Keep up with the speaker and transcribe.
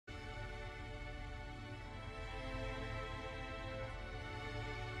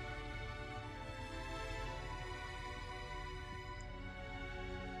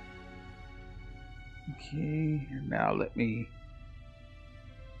Okay, now let me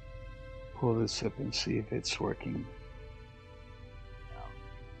pull this up and see if it's working.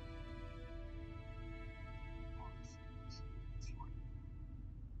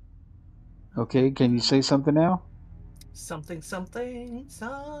 Okay, can you say something now? Something, something,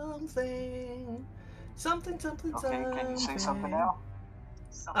 something. Something, something, Okay, can you say something something. now?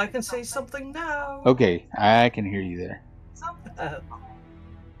 I can say something now. Okay, I can hear you there. Uh,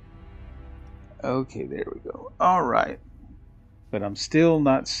 Okay, there we go. All right. But I'm still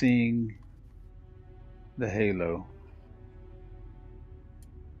not seeing the halo.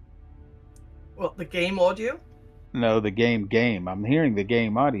 what, the game audio? No, the game. I'm hearing the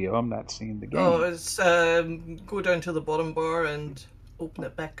game audio. I'm not seeing the Oh, game. it's go down to the bottom bar and open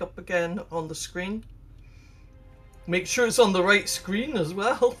it back up again on the screen. Make sure it's on the right screen as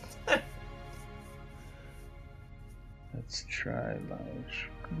well. Let's try live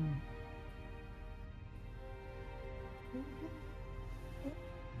screen.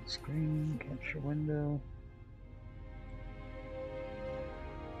 Screen capture window.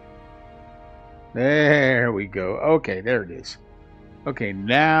 There we go. Okay, there it is. Okay,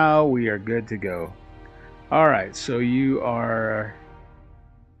 now we are good to go. All right, so you are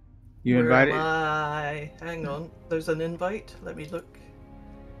Where am invited. I? Hang on. There's an invite. Let me look.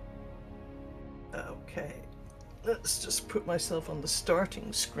 Okay. Let's just put myself on the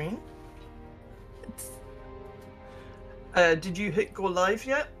starting screen. Did you hit go live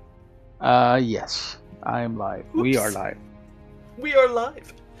yet? Yes, I am live. We are Oops. live. We are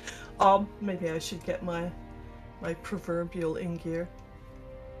live. Maybe I should get my proverbial in gear.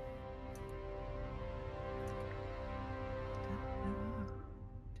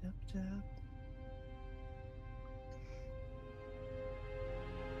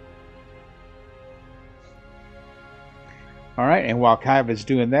 All right, and while Kaiv is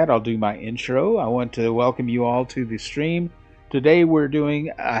doing that, I'll do my intro. I want to welcome you all to the stream. Today we're doing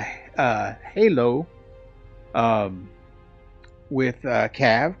a Halo with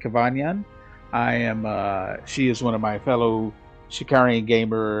Kavanyan. She is one of my fellow Shikarian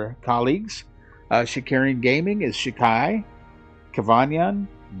gamer colleagues. Shikarian Gaming is Shikai, Kavanyan,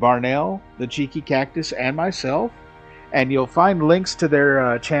 Barnell, the Cheeky Cactus, and myself. And you'll find links to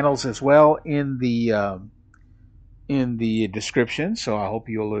their channels as well in the description. So I hope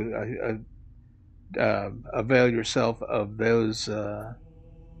you'll avail yourself of those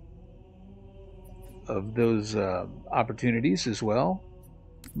opportunities as well.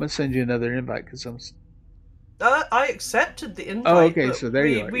 I'm gonna send you another invite because I'm. I accepted the Oh, invite, okay. but So there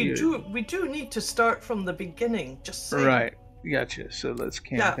you are. we do need to start from the beginning. Just saying. Right. Gotcha. So let's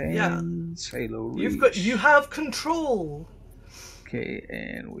Yeah. campaigns. Halo You Reach. have control. Okay,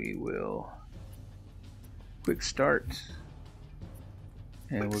 and we will quick start.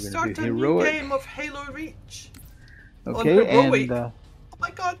 And Quick we're start going to a do new heroic. game of Halo Reach. On Okay, heroic. and Oh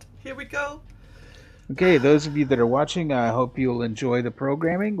my god! Here we go. okay, those of you that are watching, I hope you'll enjoy the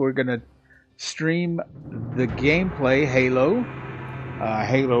programming. We're going to stream the gameplay Halo,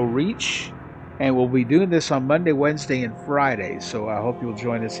 Halo Reach, and we'll be doing this on Monday, Wednesday, and Friday. So I hope you'll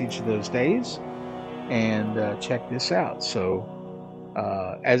join us each of those days and check this out. So,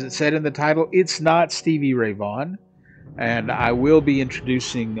 as it said in the title, it's not Stevie Ray Vaughan, and I will be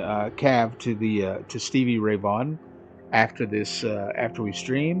introducing Cav to Stevie Ray Vaughan after this after we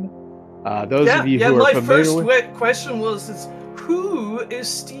stream. Those of you who are my familiar first with, question was, who is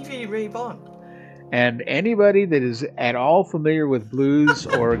Stevie Ray Vaughan? and anybody that is at all familiar with blues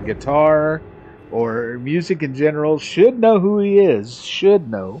or guitar or music in general should know who he is. Should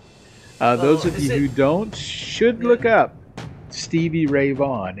know. Those of you who don't should look up Stevie Ray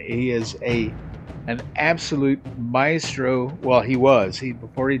Vaughan. He is an absolute maestro. Well, he was.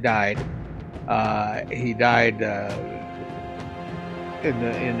 Before he died. He died in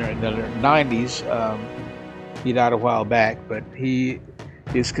the 90s. He died a while back, but he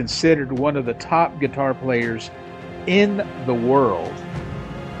is considered one of the top guitar players in the world.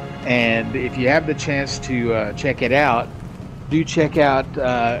 And if you have the chance to check it out, do check out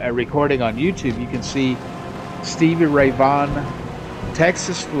a recording on YouTube. You can see Stevie Ray Vaughan,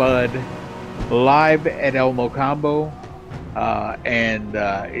 Texas Flood, live at El Mocambo. And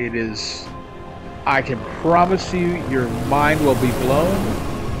it is, I can promise you, your mind will be blown.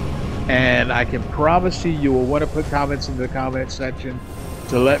 And I can promise you will want to put comments in the comment section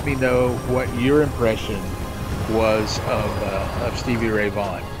to let me know what your impression was of Stevie Ray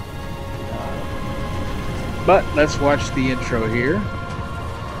Vaughan. But let's watch the intro here.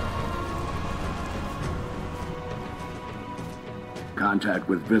 Contact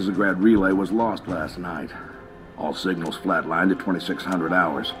with Visegrad Relay was lost last night. All signals flatlined at 2600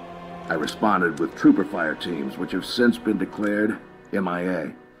 hours. I responded with trooper fire teams, which have since been declared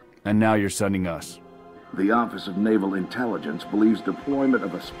MIA. And now you're sending us. The Office of Naval Intelligence believes deployment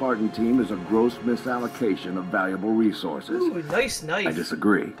of a Spartan team is a gross misallocation of valuable resources. Ooh, nice knife. I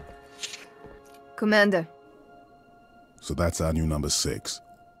disagree. Commander. So that's our new number 6.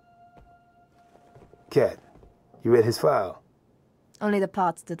 Cat, you read his file? Only the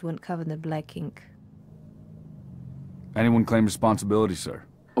parts that weren't covered in black ink. Anyone claim responsibility, sir?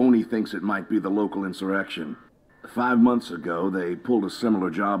 Oni thinks it might be the local insurrection. 5 months ago, they pulled a similar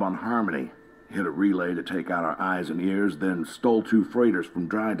job on Harmony. Hit a relay to take out our eyes and ears, then stole 2 freighters from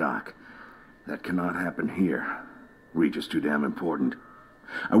dry dock. That cannot happen here. Reach is too damn important.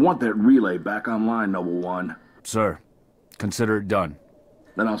 I want that relay back online, Noble One. Sir, consider it done.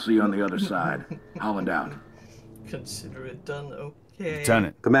 Then I'll see you on the other side. Holland out. Consider it done, okay.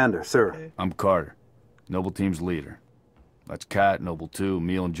 Lieutenant. Commander, sir. Okay. I'm Carter, Noble Team's leader. That's Cat, Noble 2,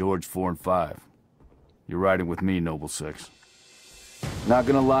 me and George 4 and 5. You're riding with me, Noble 6. Not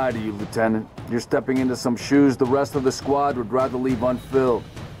gonna lie to you, Lieutenant. You're stepping into some shoes the rest of the squad would rather leave unfilled.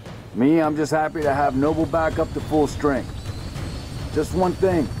 Me, I'm just happy to have Noble back up to full strength. Just one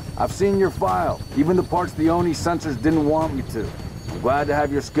thing, I've seen your file, even the parts the Oni censors didn't want me to. I'm glad to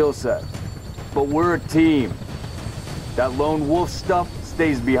have your skill set. But we're a team. That lone wolf stuff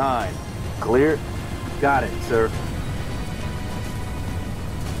stays behind. Clear? Got it, sir.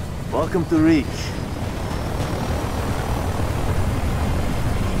 Welcome to Reach.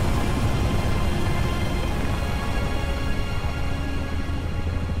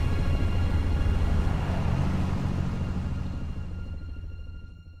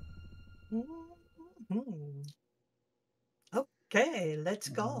 Okay, let's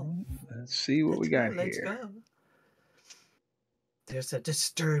go. Let's see what we got Let's here. go. There's a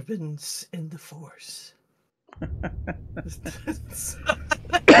disturbance in the force. Listen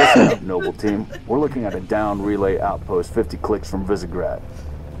up, Noble Team. We're looking at a down relay outpost 50 clicks from Visegrad.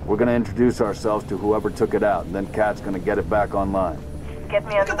 We're gonna introduce ourselves to whoever took it out, and then Cat's gonna get it back online. Get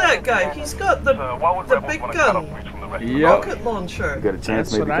me Look at that guy. He's got the big gun. Yep. Rocket launcher. You got a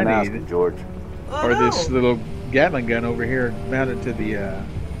chance, That's maybe what you can I ask need. him, George. Oh, Or no. this little Gatling gun over here mounted to the,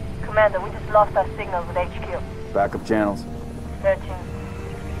 Commander, we just lost our signal with HQ. Backup channels. Searching.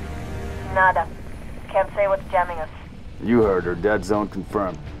 Nada. Can't say what's jamming us. You heard her. Dead zone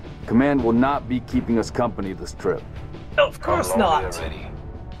confirmed. Command will not be keeping us company this trip. Of course not.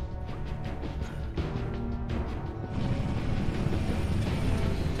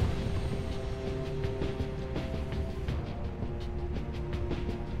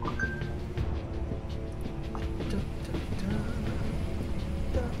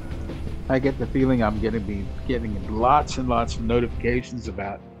 I get the feeling I'm going to be getting lots and lots of notifications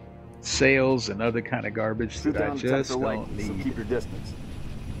about sales and other kind of garbage Shoot that I down just 10th or light, don't so need. keep your distance.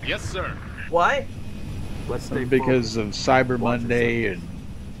 Yes, sir. Why? Let's stay Because of Cyber Monday and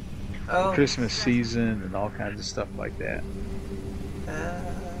Oh. Christmas season and all kinds of stuff like that.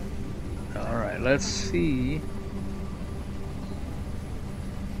 All right, let's see.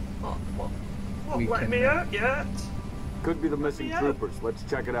 Won't We let can, me out yet. Could be the missing Yeah. troopers. Let's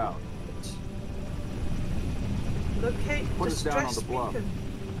check it out. Locate Put us down on distress the bluff. beacon.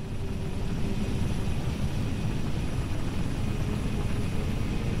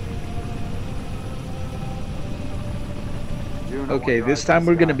 Okay, this time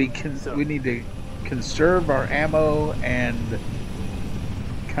we're going to be. We need to conserve our ammo and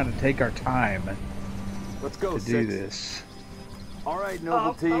kind of take our time Let's go, to do Six. this. All right,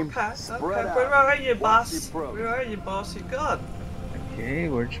 Noble Team. Okay, Spread okay. out. Where are you, Watch boss? the approach. Where are you, boss? You gone? Okay,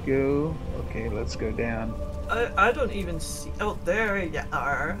 where'd you go? Okay, let's go down. I don't even see. Oh, there you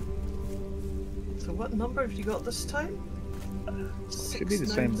are. So what number have you got this time? Should be the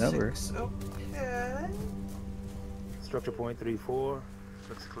same number. 696. Okay. Structure point 34.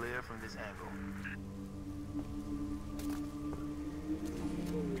 Looks clear from this angle.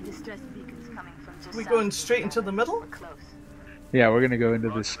 Distress beacons coming from just We going straight into the middle? We're close. Yeah, we're going to go into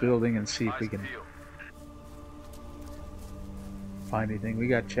this building and see if we can find anything. We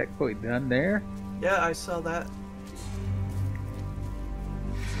got checkpoint done there. Yeah, I saw that.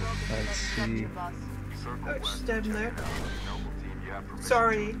 Let's see. Ouch, down there.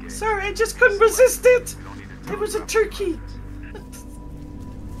 Sorry, I just couldn't resist it. It was a turkey.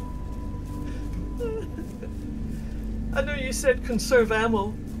 I know you said conserve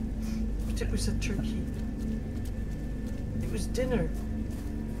ammo, but it was a turkey. It was dinner.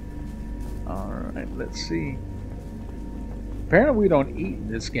 All right, let's see. Apparently we don't eat in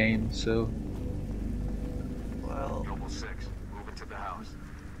this game, so Well, Noble 6, move into the house.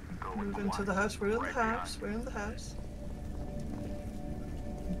 Go move into the house. We're in the house. We're in the house.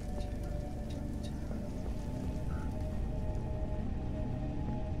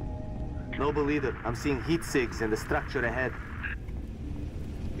 Noble leader, I'm seeing heat sigs in the structure ahead.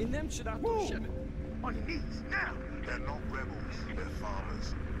 Move! On your knees, now! They're not rebels, they're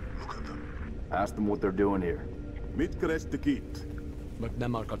farmers. Look at them. Ask them what they're doing here. Mitkerestekit.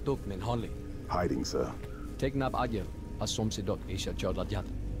 McNamar kartuk nin Holly. Hiding, sir. Take nab adyer. Asomsidot isha jordadyat.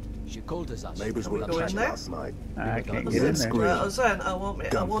 She called us. Neighbors were go in attacked there? last night. I can't get in there. Well, Zen, I want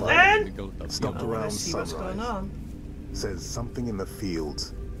in. Stopped I want around to see what's going sunrise. on. Says something in the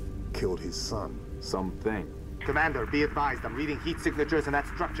fields killed his son. Something. Commander, be advised, I'm reading heat signatures in that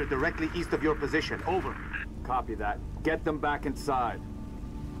structure directly east of your position. Over. Copy that. Get them back inside.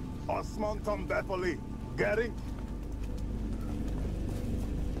 Osman Tom Bepoli. Getting?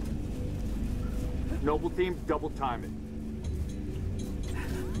 Noble team, double time it.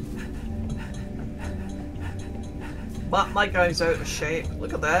 My guy's out of shape.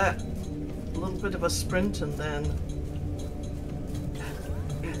 Look at that. A little bit of a sprint and then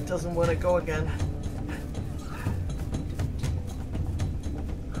he doesn't want to go again.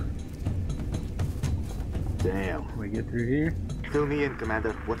 Damn. Can we get through here? Fill me in,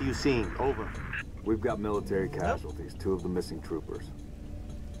 Commander. What are you seeing? Over. We've got military casualties, 2 of the missing troopers.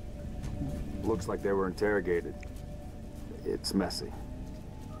 Looks like they were interrogated. It's messy.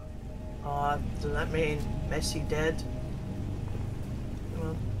 Does that mean Messi dead?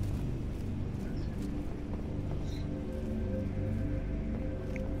 Well,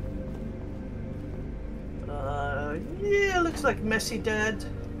 yeah, looks like Messi dead.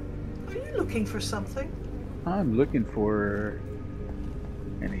 Are you looking for something? I'm looking for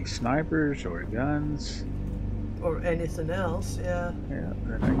any snipers or guns. Or anything else, yeah. Yeah,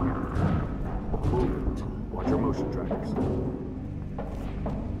 that I can. Watch your motion trackers.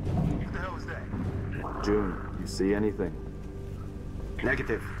 What the hell was that? June, you see anything?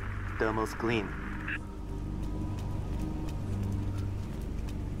 Negative. Thermal's clean.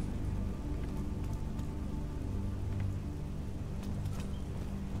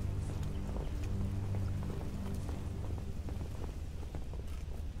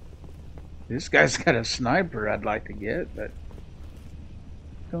 This guy's got a sniper I'd like to get, but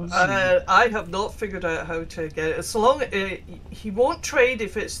don't see. I have not figured out how to get it. As long he won't trade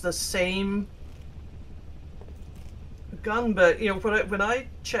if it's the same gun, but you know when I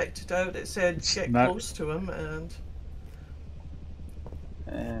checked it out, it said get close to him, and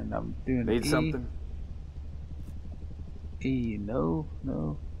I'm doing Need something? E, no.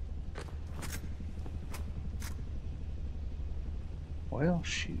 Well,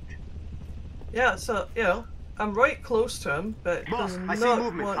 shoot. Yeah, so you know I'm right close to him, but it Boss, does I see not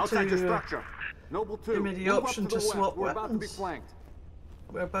movement want outside your to structure. Noble 2, give me the move up option to the to west. swap We're about to be weapons. flanked.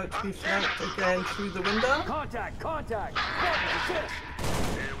 We're about to be flanked again through the window. Contact! There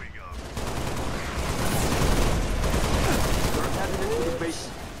we go. Start heading into the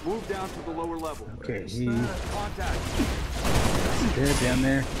basement. Move down to the lower level. Okay, he's Contact! dead down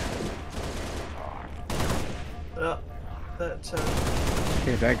there. Yeah, that.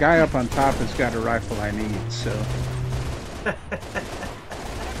 Okay, that guy up on top has got a rifle I need, so.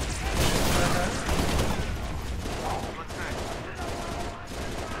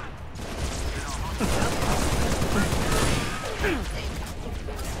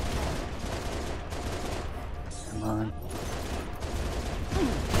 Come on.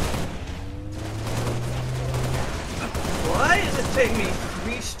 Why does it take me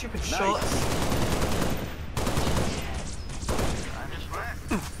 3 stupid shots?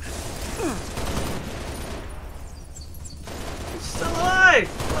 He's still alive!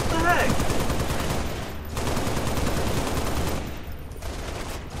 What the heck?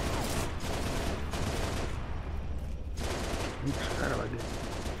 Oops, how do I do?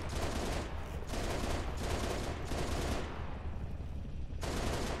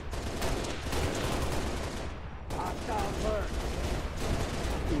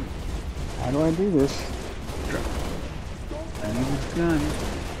 How do I do this? I need his gun.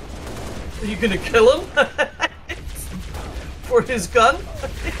 Are you gonna kill him? For his gun? Did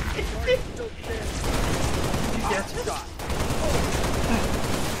you get it?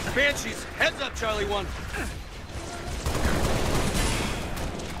 Banshees, heads up, Charlie 1.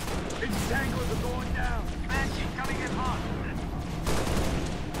 Big tanglers are going down. Banshee coming in hot.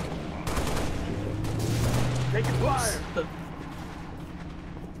 Taking fire.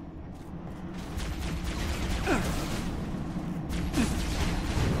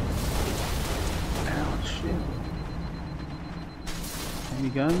 Ouch, shit. Any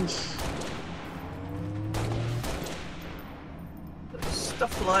guns? There's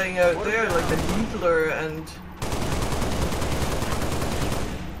stuff lying out there like a needler and...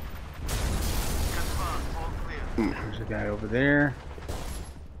 There's a guy over there.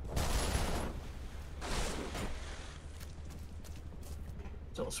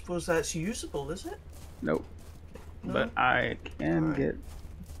 Don't suppose that's usable, is it? Nope. No? But I can Alright. get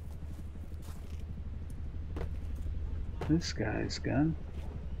this guy's gun.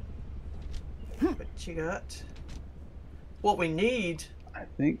 What you got? What we need? I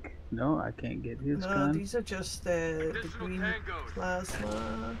think. No, I can't get his No, gun. these are just the green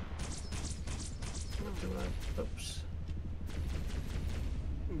plasma. Oops.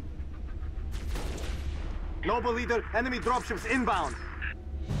 Noble leader, enemy dropships inbound.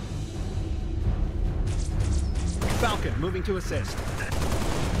 Falcon, moving to assist.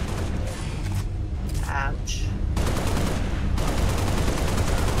 Ouch.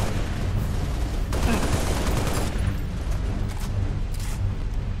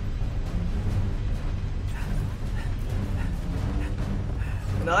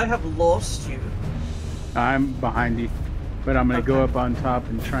 And I have lost you. I'm behind you, but I'm gonna go up on top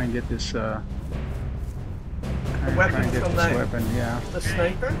and try and get this. The weapon from that. Weapon, yeah. The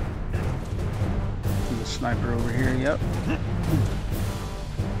sniper. The sniper over here. Yep.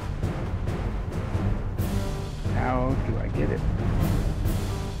 How do I get it?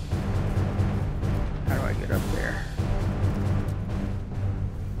 How do I get up there?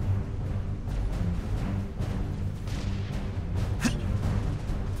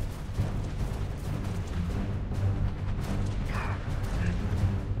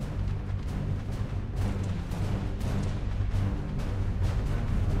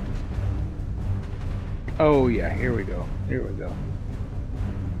 Oh yeah, here we go. Here we go.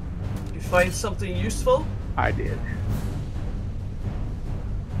 You find something useful? I did.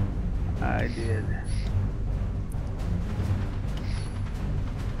 I did.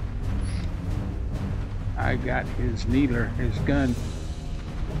 I got his needler, his gun.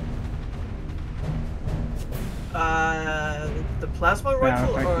 The plasma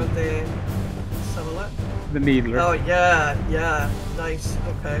rifle or the satellite? The needler. Oh yeah, yeah, nice.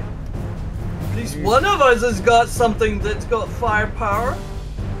 Okay. At least one of us has got something that's got firepower.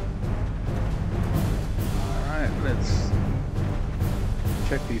 Alright, let's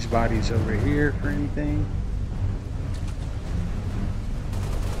check these bodies over here for anything.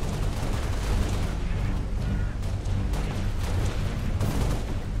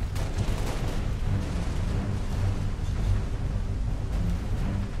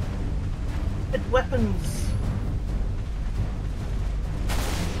 Weapons.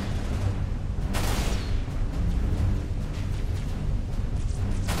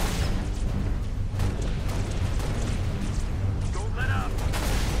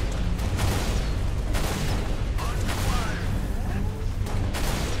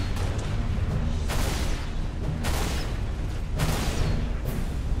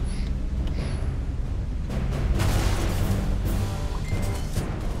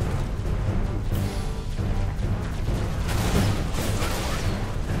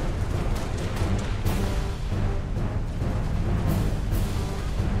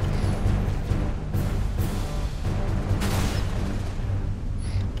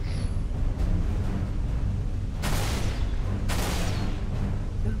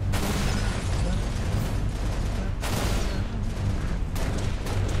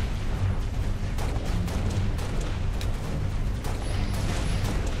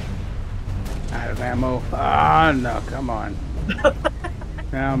 Ammo. Ah, no, come on.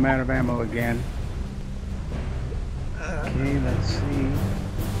 Now I'm out of ammo again. Okay, let's see.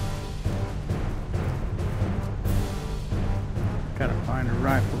 Gotta find a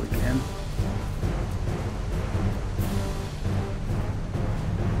rifle again.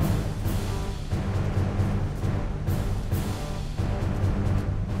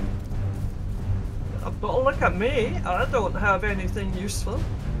 But look at me, I don't have anything useful.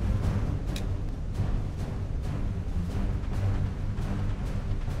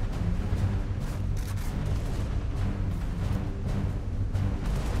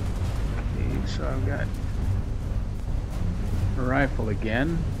 So I've got a rifle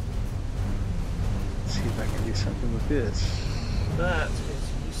again. Let's see if I can do something with this. That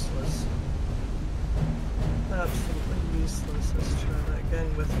is useless. Absolutely useless. Let's try that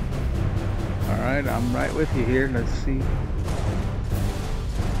again with... Alright, I'm right with you here. Let's see.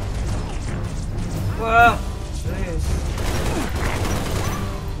 Wow! Jeez.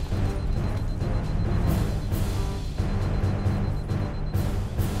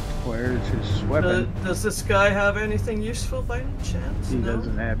 Where's his weapon? Does this guy have anything useful by any chance? He No?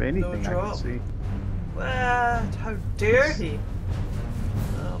 doesn't have anything No I drop. can see. What? How dare he?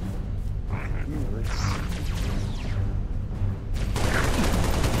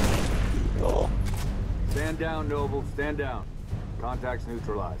 Stand down, Noble. Stand down. Contacts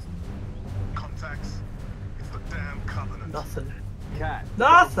neutralized. Contacts? It's the damn Covenant. Nothing. Cat.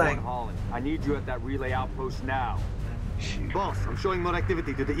 Nothing. Holland. I need you at that relay outpost now. Boss, I'm showing more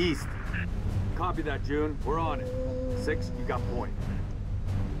activity to the east. Copy that, June. We're on it. 6, you got point.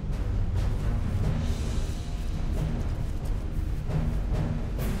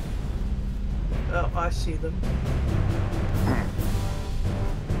 Oh, I see them.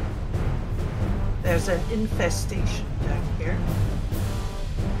 There's an infestation down here.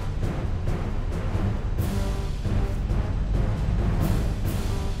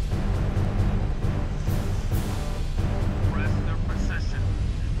 Rest their position.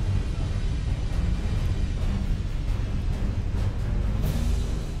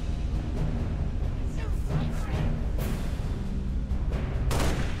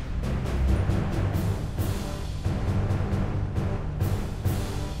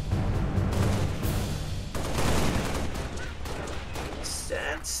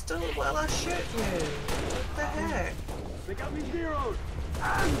 Stand still while I shoot you. What the heck? They got me zeroed.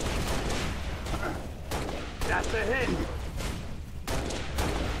 That's a hit.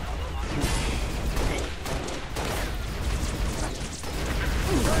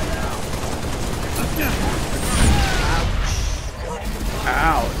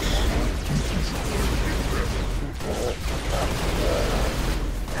 Ouch.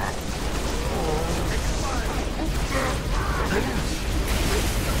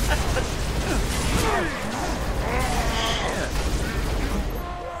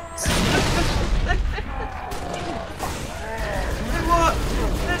 What?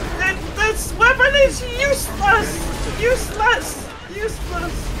 This weapon is useless! Useless!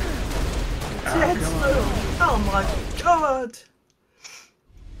 Useless! Dead slow. Oh my god!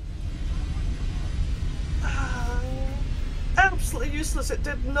 Absolutely useless. It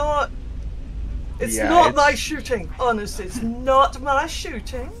did not. It's not my shooting. Honestly, it's not my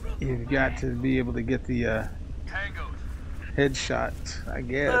shooting. You've got to be able to get the headshot, I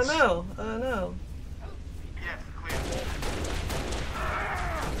guess. I know. Yes, clear.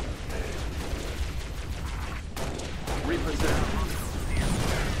 Repossess.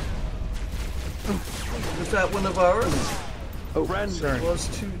 Was that one of ours? Oh, sorry. It was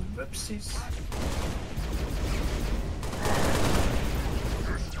two whoopsies.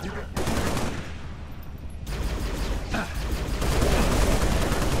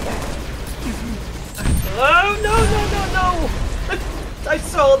 Oh, no! I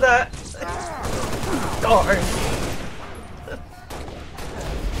saw that! Darn!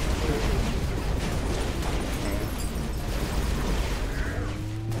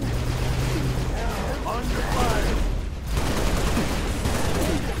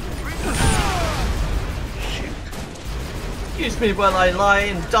 Excuse me while I lie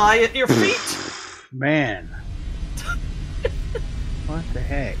and die at your feet! Man. What the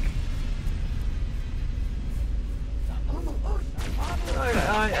heck? Alright,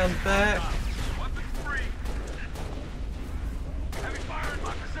 I am back. Heavy fire in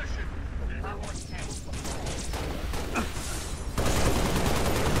my position.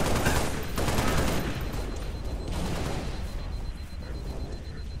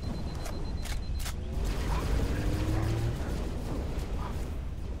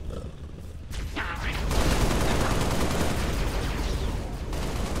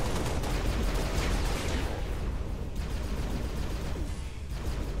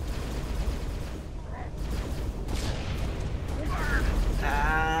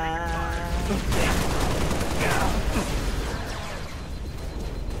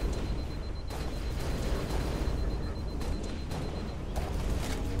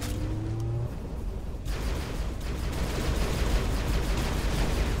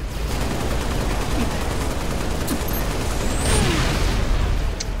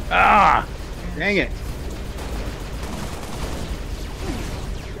 Ah! Dang it.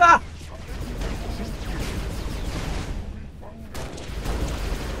 Ah!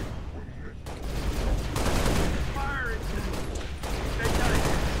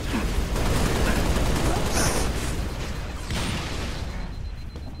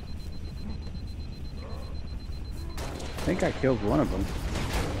 I think I killed one of them.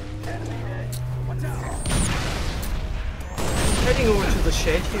 Heading over to the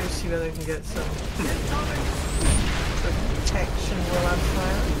shed here to see whether I can get some protection while I'm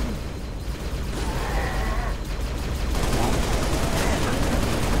firing.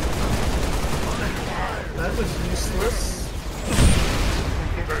 That was useless.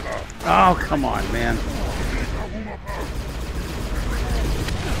 Oh, come on, man.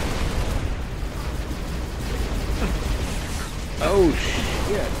 Oh,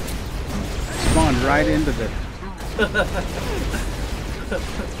 shit. Spawned right into the...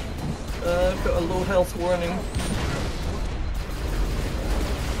 I've got a low health warning.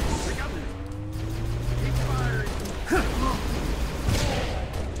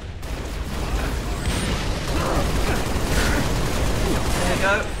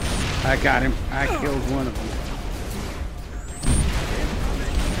 go. I got him. I killed one of them.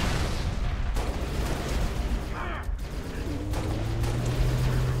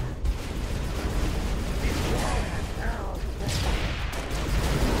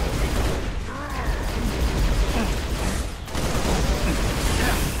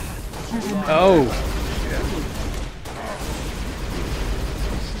 Oh.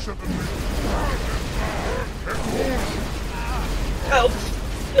 Help.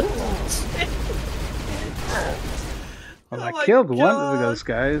 Well, I killed one of those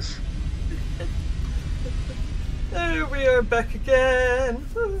guys. There we are back again.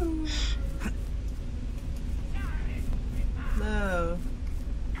 No.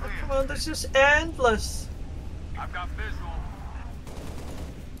 Oh, come on, this is endless. I've got visual.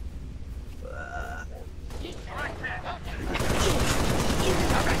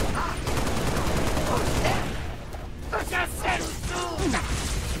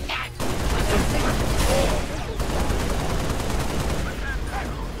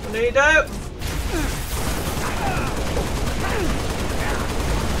 Need out.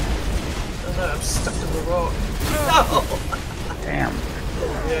 Oh no, I'm stuck in the rock. No! Damn.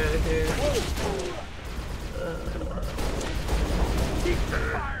 Yeah, here.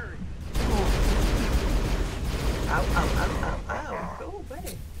 Ow, ow, ow, ow, ow. Go away.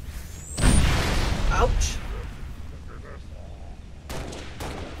 Ouch.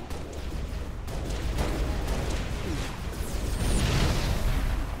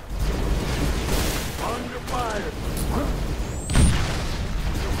 Under fire.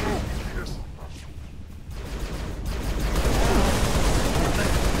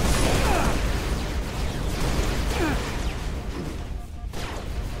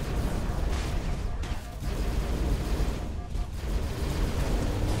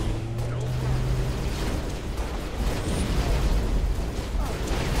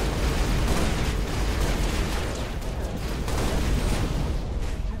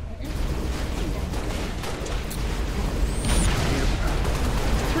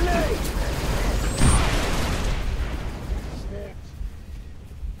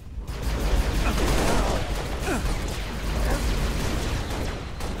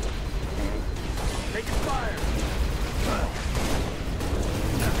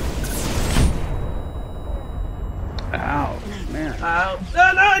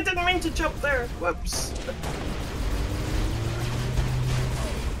 No, no, I didn't mean to jump there. Whoops.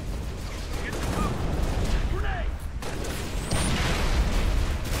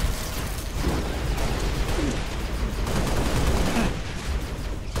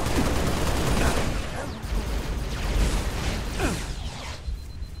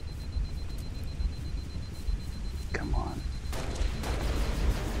 Come on.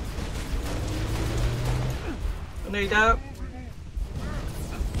 Need out.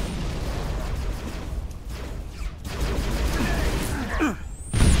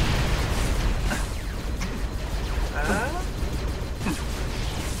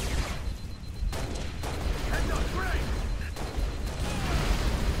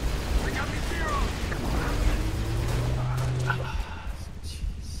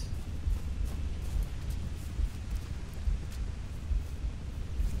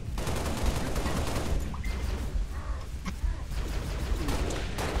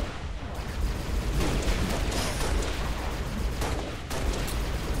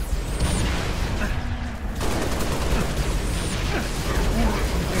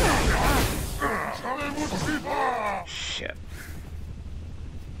 Shit.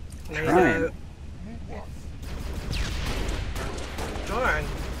 Trying. Darn.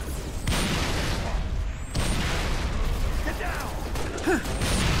 Get down.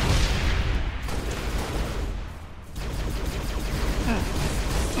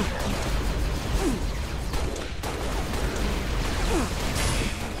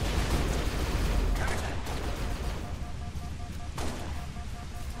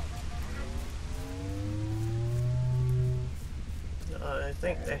 I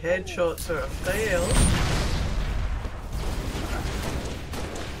think the headshots are a fail.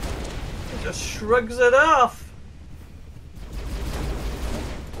 He just shrugs it off.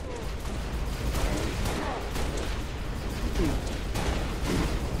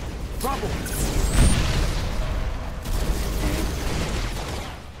 Trouble.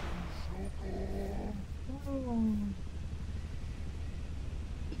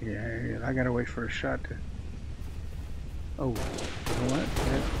 Yeah, I gotta wait for a shot to. Oh, you know what?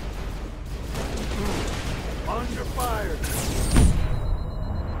 Under fire.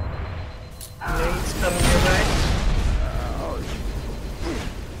 Nade's coming your way.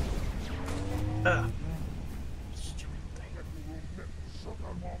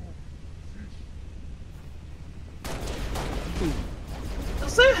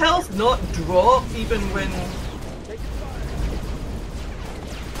 Does their health not drop even when...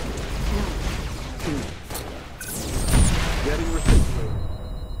 Getting reciprocated.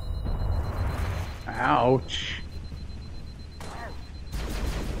 Ouch.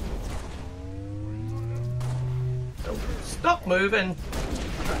 Stop moving.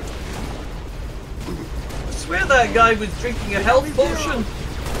 I swear that guy was drinking a health potion.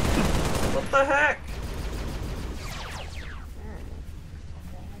 What the heck?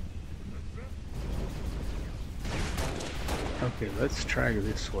 Okay, let's try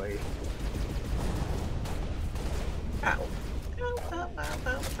this way. Ow. Ow, ow, ow,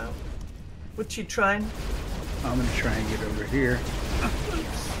 ow, ow. What's she trying? I'm gonna try and get over here.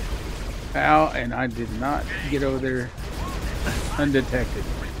 Ow, and I did not get over there undetected.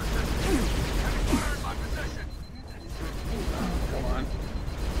 Come on.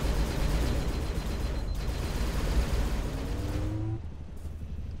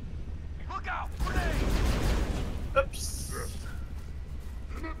 Look out! Grenade! Oops.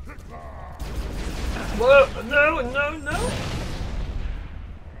 Whoa, no, no, no.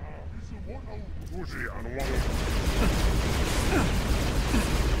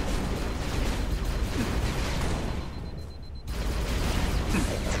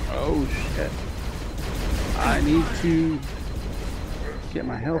 Oh shit. I need to get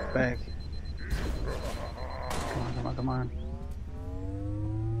my health back. Come on, come on, come on.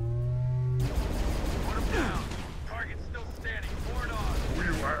 Target's still standing. Forward on.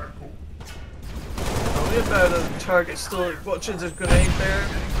 Tell me about a target still watching the grenade there.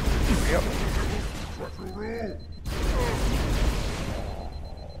 Yep.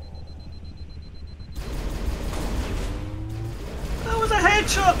 That was a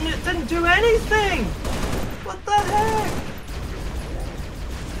headshot and it didn't do anything! What the heck?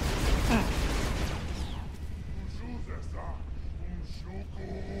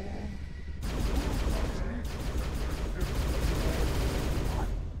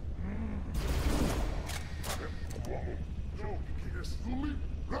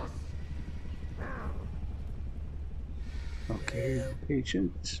 Okay,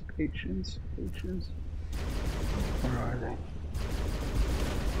 patience, patience, patience. Where are they?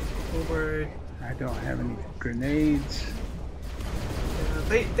 Over. I don't have any grenades.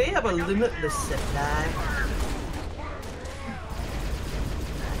 They have a limitless supply.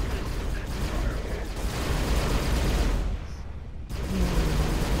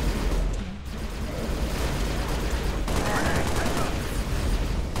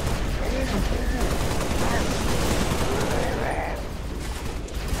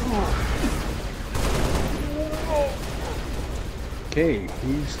 Okay,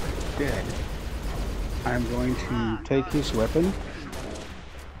 he's dead. I'm going to take his weapon.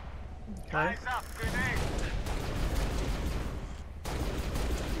 Okay.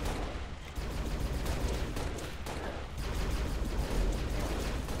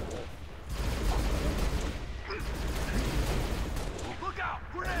 Look out!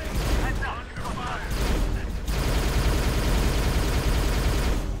 Grenade! Heads up! Under fire!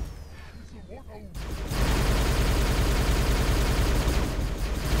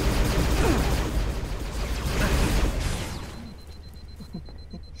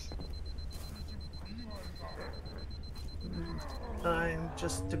 I'm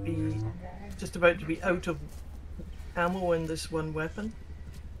just about to be out of ammo in this one weapon.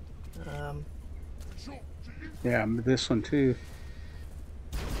 Yeah, this one too.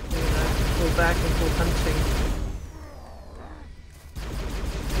 Go back and go hunting.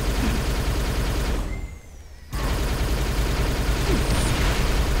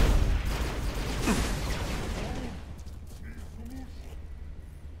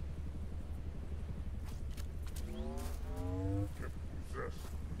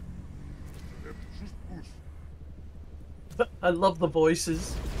 I love the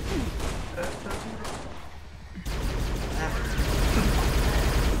voices.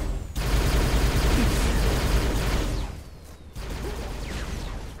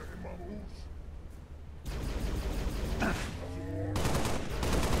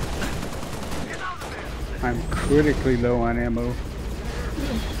 I'm critically low on ammo.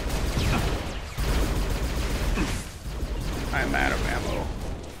 I'm out of ammo.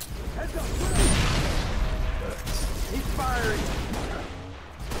 He's firing!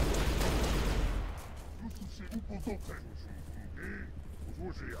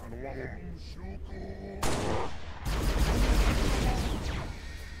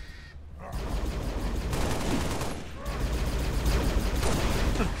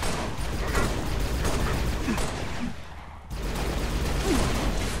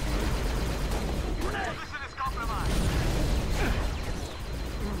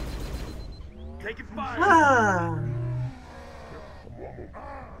 Ah.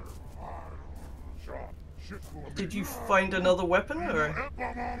 Did you find another weapon, or?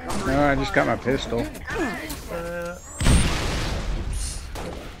 No, I just got my pistol. Oops.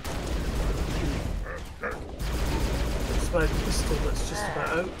 It's my pistol that's just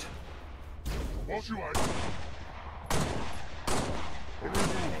about out.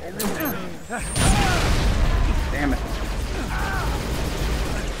 Damn it.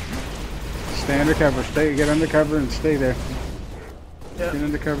 Stay under cover. Get under cover and stay there. Yep. Get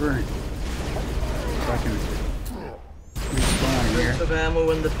under cover. So I can respawn here. Lots of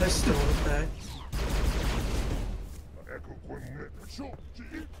ammo in the pistol, okay.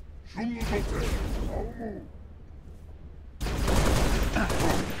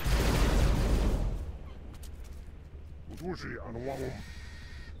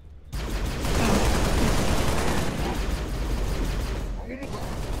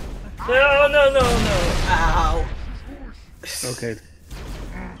 No. Ow. Okay.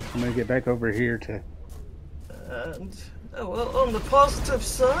 I'm gonna get back over here to... And, oh, well, on the positive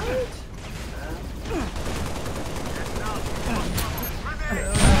side...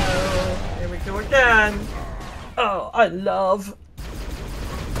 Oh, here we go again. Oh, I love...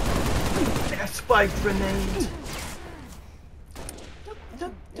 Death by grenade.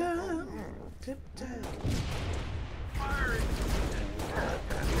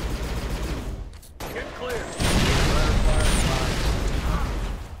 Get clear.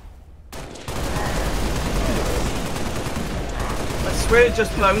 I swear it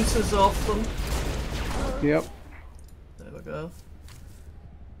just bounces off them. Yep. There we go.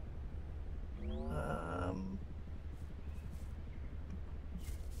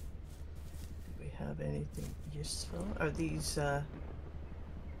 Do we have anything useful? Are these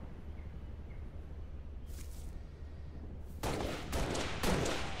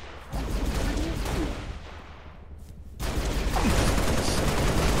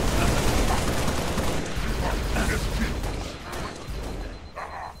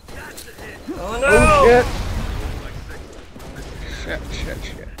Oh no! Oh shit.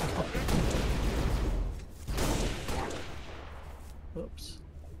 Shit. Oops.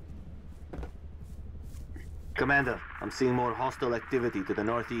 Commander, I'm seeing more hostile activity to the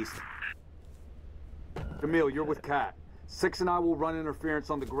northeast. Camille, you're with Kat. Six and I will run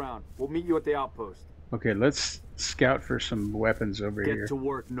interference on the ground. We'll meet you at the outpost. Okay, let's scout for some weapons over here. Get to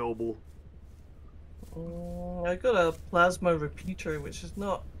work, Noble. I got a plasma repeater, which is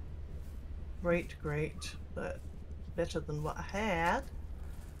not great, but better than what I had.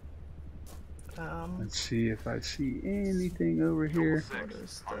 Let's see if I see anything over here. What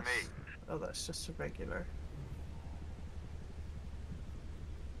is this? Oh, that's just a regular.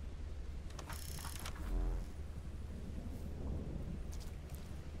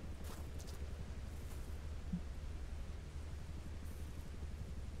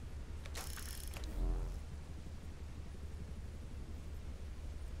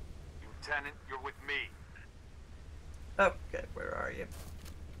 Lieutenant, you're with me. Okay, where are you?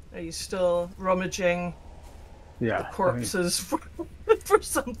 Are you still rummaging the corpses for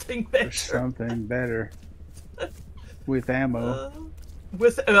something better? For something better. With ammo.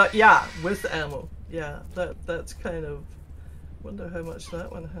 With ammo. Yeah, that's kind of... Wonder how much that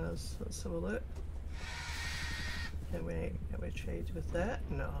one has. Let's have a look. Can we trade with that?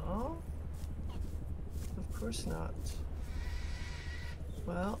 No. Of course not.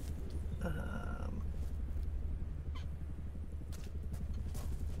 Well,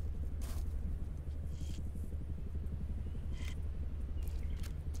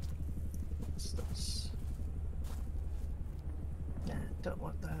 what's this? Nah, don't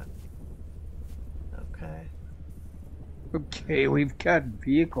want that. Okay. Okay, we've got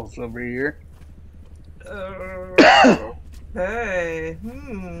vehicles over here. Hey.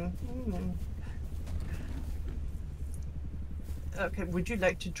 Okay, would you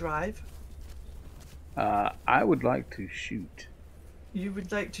like to drive? I would like to shoot. You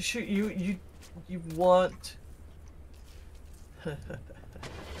would like to shoot? You want?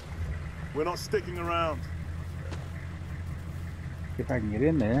 We're not sticking around. If I can get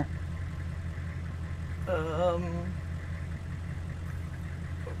in there. Okay,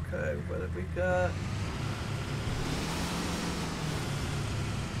 what have we got?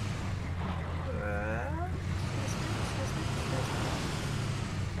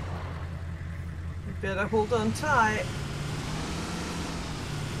 You better hold on tight.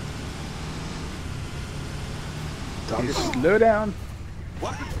 Slow down.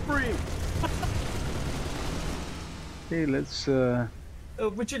 Weapons free. Okay, let's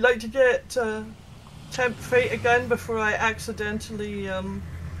would you like to get temp fate again before I accidentally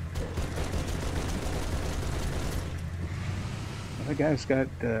The guy's got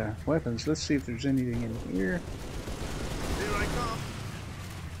weapons. Let's see if there's anything in here. Here I come.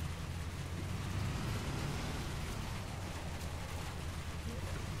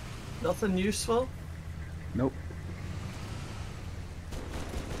 Nothing useful? Nope.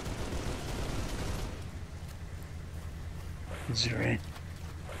 Is there any?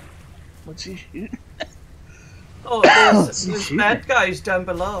 What's he shooting? Oh, there's bad guys down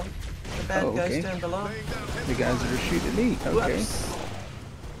below. The bad guys down below. The guys that are shooting me. Okay. Whoops.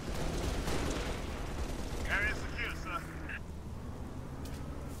 Area secure, sir.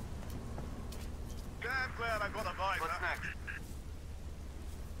 Damn glad I got a bite. What's next?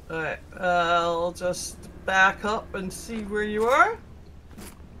 Alright, I'll just back up and see where you are.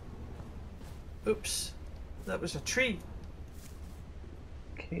 Oops. That was a tree.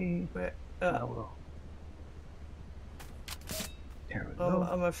 Okay. Where, well. There we oh, go.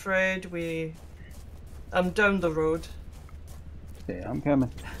 I'm afraid I'm down the road. Okay, I'm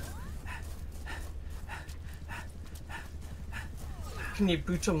coming. Can you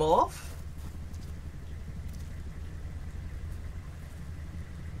boot him off?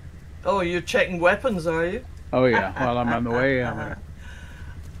 Oh, you're checking weapons, are you? Oh yeah. While I'm on the way, I'm gonna.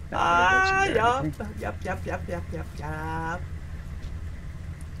 Yep.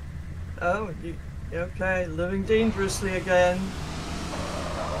 Oh, you okay? Living dangerously again.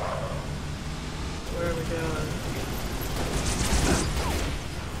 Where are we going?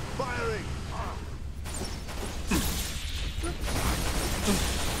 Firing!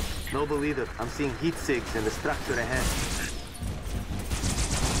 Noble leader, I'm seeing heat sigs in the structure ahead.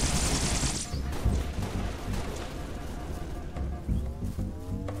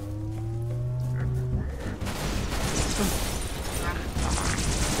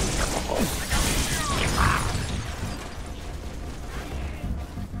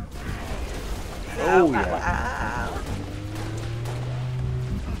 Oh yeah.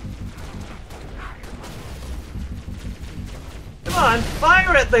 Come on,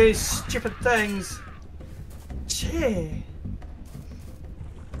 fire at these stupid things! Gee.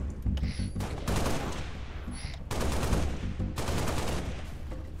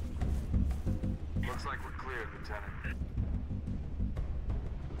 Looks like we're cleared, Lieutenant.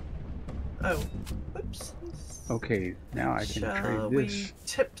 Oh, whoops. Okay, now I can trade this. We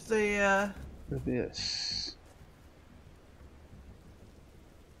tip the for this.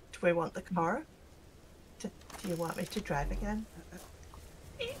 Do we want the car? Do you want me to drive again?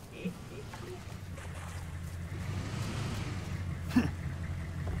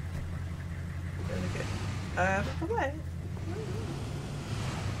 Out of the way.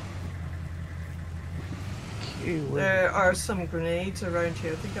 Okay, There are some grenades around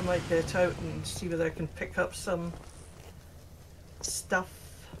here. I think I might get out and see whether I can pick up some stuff.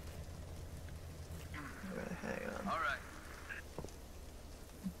 Hang on. Alright.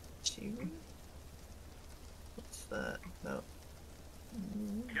 What's that? No.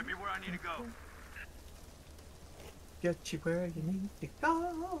 Get me where I need to go. Get you where you need to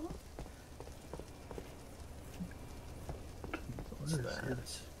go. What's that? Right.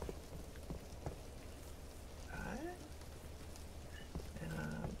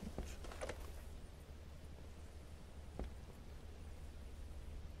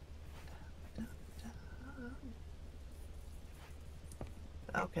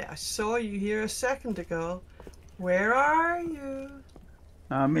 Okay, I saw you here a second ago. Where are you?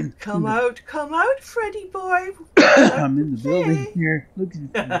 I'm in. Come out, Freddy boy. I'm in the building here, looking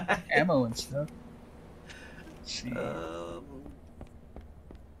for ammo and stuff. Let's see.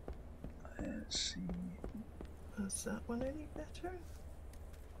 Let's see. Is that one any better?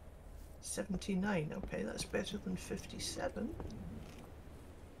 79. Okay, that's better than 57.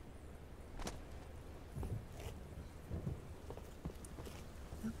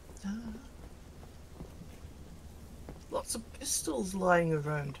 Lots of pistols lying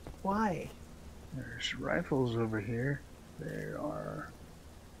around. Why? There's rifles over here. There are.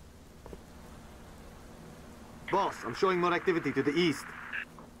 Boss, I'm showing more activity to the east.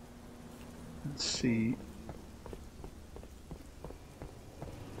 Let's see.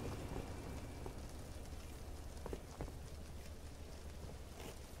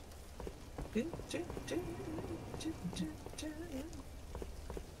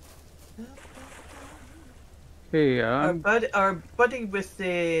 Hey, our buddy with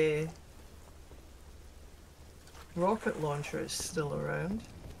the rocket launcher is still around.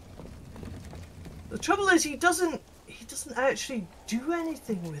 The trouble is he doesn't actually do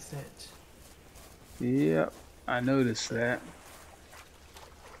anything with it. Yep, I noticed that.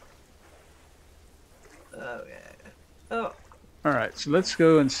 Oh yeah. Oh. All right, so let's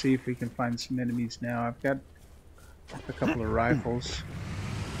go and see if we can find some enemies now. I've got a couple of rifles.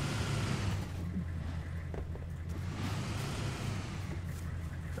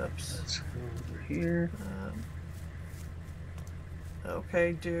 Oops. Let's go over here.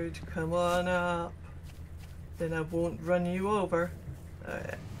 Okay, dude, come on up. Then I won't run you over.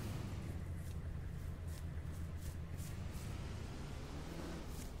 Alright.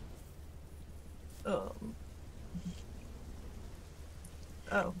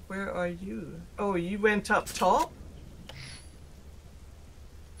 Oh, where are you? Oh, you went up top?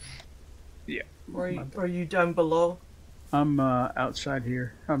 Yeah. Or are you down below? I'm outside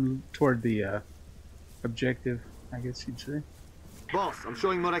here. I'm toward the objective, I guess you'd say. Boss, I'm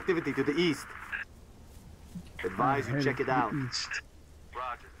showing more activity to the east. Advise you check it out. East.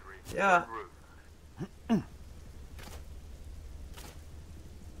 Roger, 3. Yeah.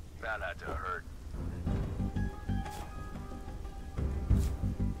 That had to hurt.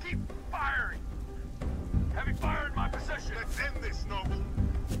 Keep firing! Heavy fire in my position! Let's end this, Noble.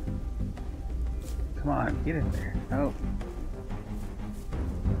 Come on, get in there. Oh.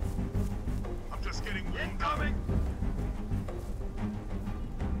 I'm just getting warmed up. Incoming!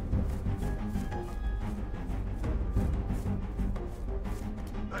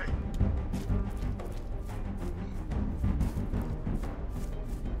 Hey,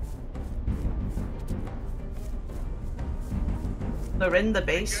 They're in the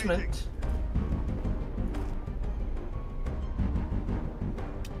basement.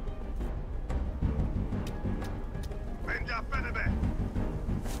 bend your feather back.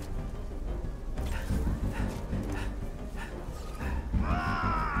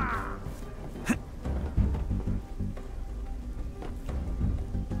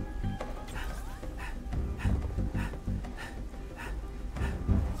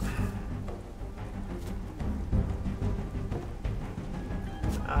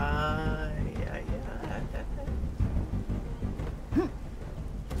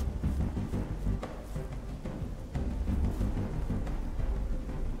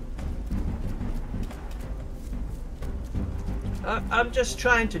 I'm just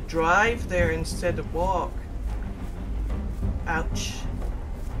trying to drive there instead of walk. Ouch.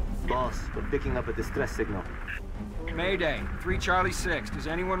 Boss, we're picking up a distress signal. Mayday, 3 Charlie 6. Does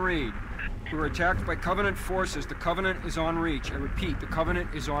anyone read? We were attacked by Covenant forces. The Covenant is on reach. I repeat, the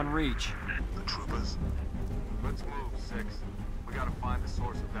Covenant is on reach. The troopers. Let's move, 6. We gotta find the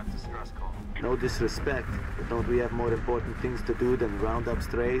source of that distress call. No disrespect, but don't we have more important things to do than round up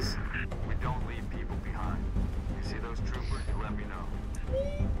strays? We don't leave people behind. You see those troopers, you let me know.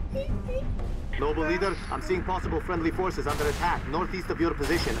 Noble leader, I'm seeing possible friendly forces under attack, northeast of your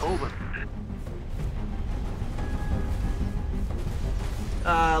position. Over.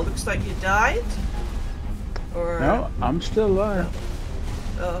 Looks like you died? Or... No, I'm still alive.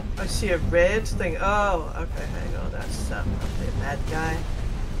 Oh, I see a red thing. Oh, okay, hang on, that's the bad guy.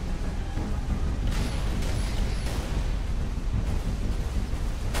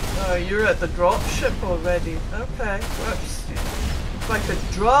 Oh, you're at the dropship already. Okay, whoops. If I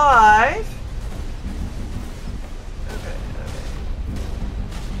could drive... Okay.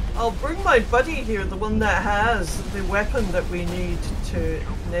 I'll bring my buddy here, the one that has the weapon that we need to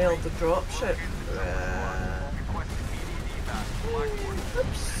nail the dropship.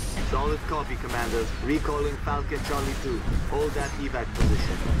 Oops. Solid copy, Commander. Recalling Falcon Charlie 2. Hold that evac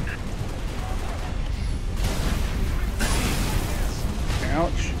position.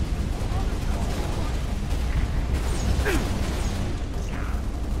 Ouch.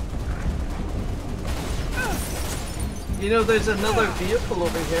 You know, there's another vehicle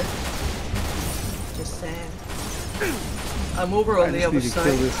over here. Just saying. I'm over on the other side.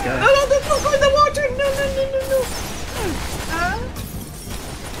 Kill this guy. No, no, don't go in the water! No, no, no, no, no!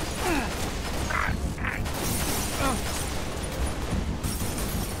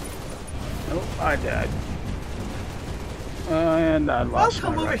 Oh, I died. And I I'll lost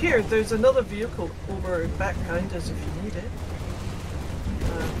come my over rifle. here. There's another vehicle over back behind us if you need it.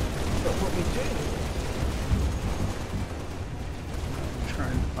 But what we do...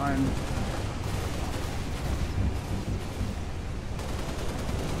 Trying to find...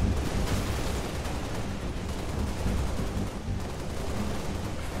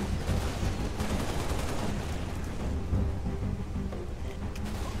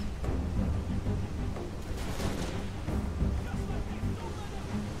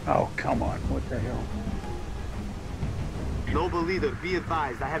 Oh, come on. What the hell? Noble leader, be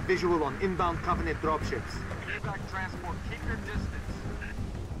advised. I have visual on inbound Covenant dropships. Evac transport, keep your distance.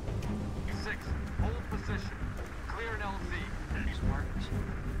 U6, hold position. Clear an LZ. These markers.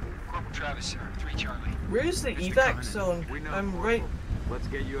 Corporal Travis, sir. 3 Charlie. Where's the evac zone? I'm right... Let's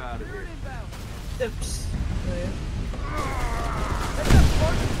get you out of here. Oops. Oh, yeah.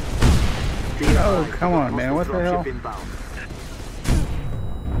 Oh, come on, man. What the hell?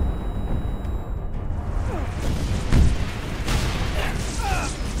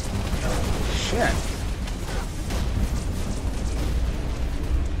 Shit.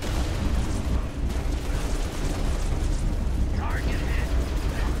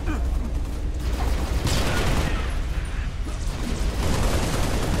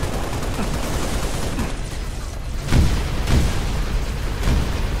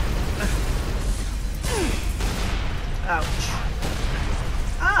 Ouch.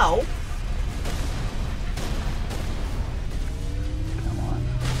 Ow! Come on.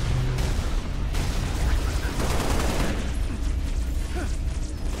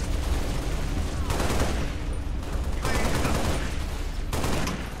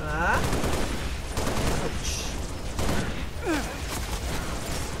 Ah. Ouch.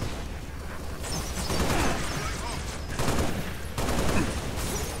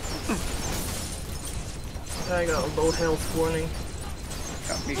 I got a low health warning.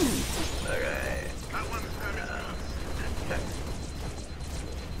 Got me. Okay. Okay.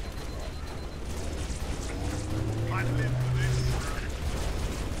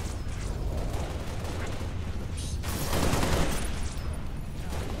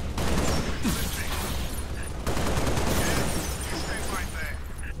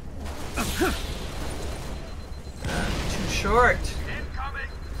 Too short.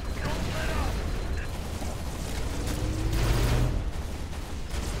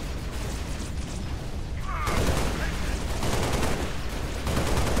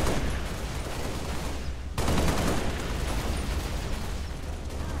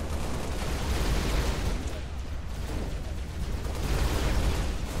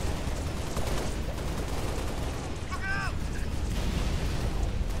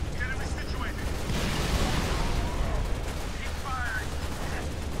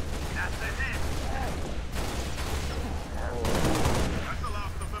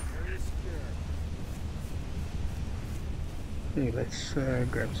 Hey, let's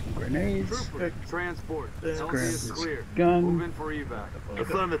grab some grenades. Transport. Let's grab this Move gun. in for evac.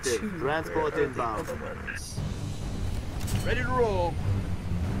 Affirmative. Transport inbound. Ready to roll.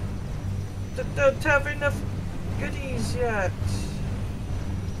 Don't have enough goodies yet.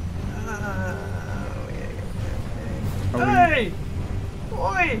 Hey!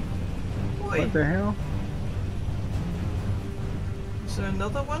 Oi! Oi! What the hell? Is there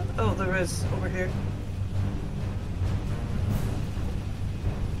another one? Oh, there is over here.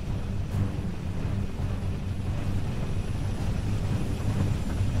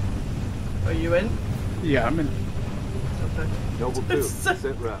 Are you in? Yeah, I'm in. Okay. Noble 2,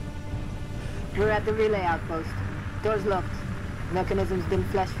 sit rep. We're at the relay outpost. Doors locked. Mechanisms been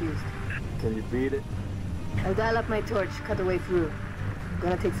flash fused. Can you beat it? I'll dial up my torch, cut a way through.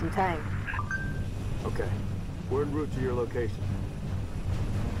 Gonna take some time. Okay. We're en route to your location.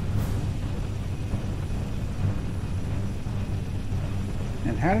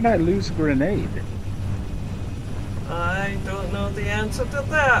 And how did I lose a grenade? I don't know the answer to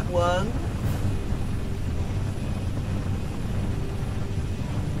that one.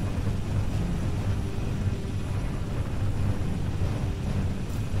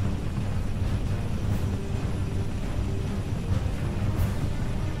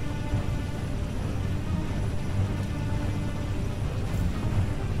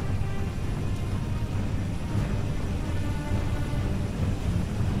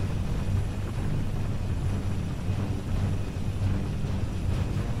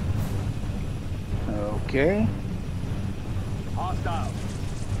 Okay. Hostile.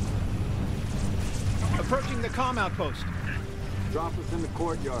 Approaching the comm outpost. Drop us in the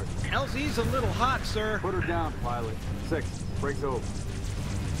courtyard. LZ's a little hot, sir. Put her down, pilot. 6. Breaks over.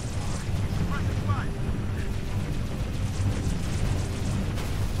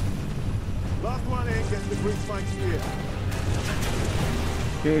 Last one in gets the green spike clear.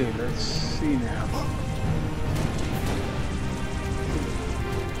 Okay, let's see now.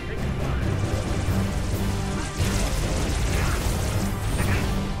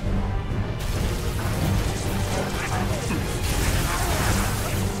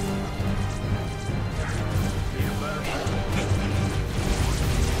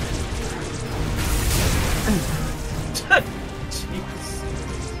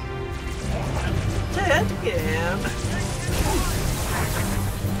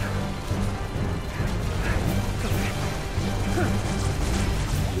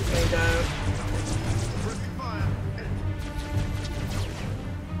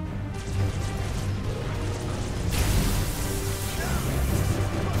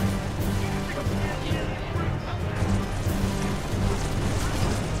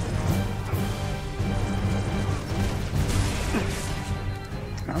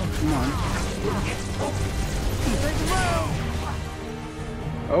 Oh, come on.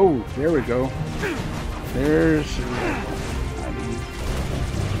 Oh, there we go. There's...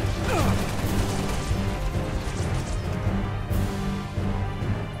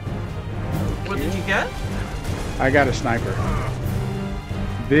 What did you get? I got a sniper.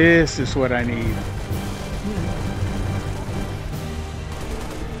 This is what I need.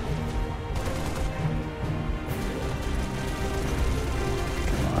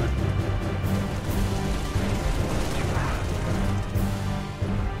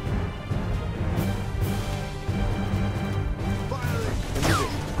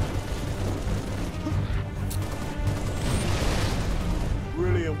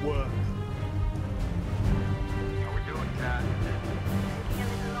 Brilliant work. How we doing, Cat?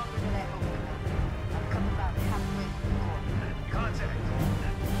 Contact.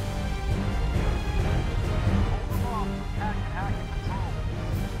 Hold them off. Cat can hack and control.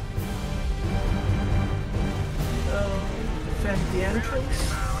 Defend the entrance.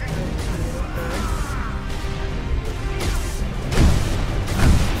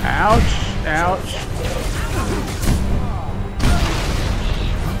 Ouch! Ouch!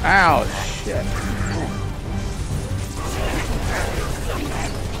 Ouch! Shit!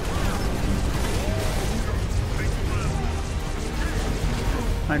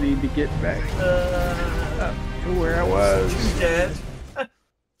 I need to get back up to where I was. Dead.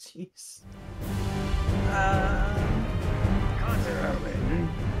 Jeez.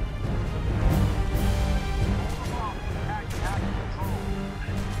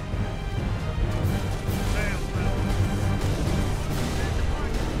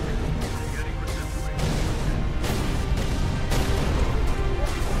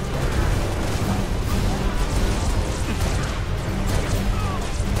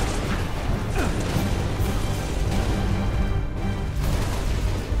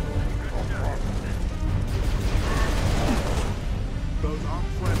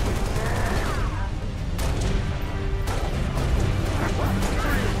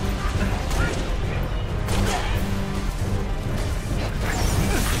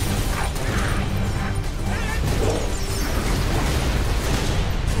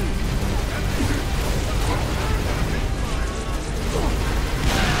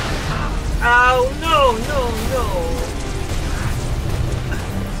 Oh, no, no, no.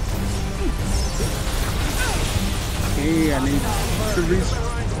 Okay, I need to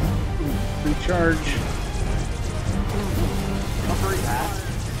recharge.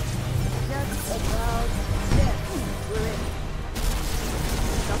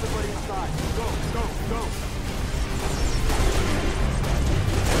 Everybody inside. Go, go, go.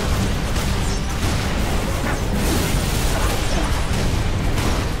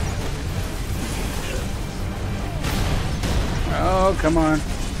 Oh, come on.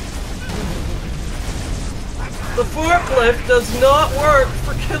 The forklift does not work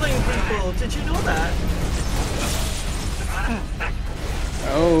for killing people. Did you know that?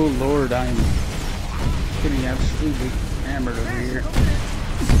 Oh, Lord, I'm getting absolutely hammered over here.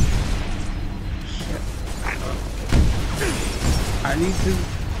 Shit. I need to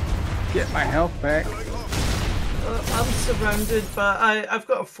get my health back. I'm surrounded, but I've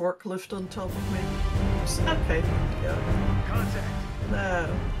got a forklift on top of me. Okay, yeah. Contact. No.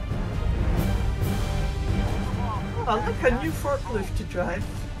 Oh, look, a new forklift to drive.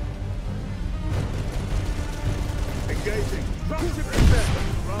 Engaging. Dropship reset.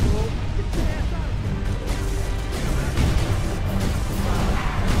 Bravo. Get your ass out.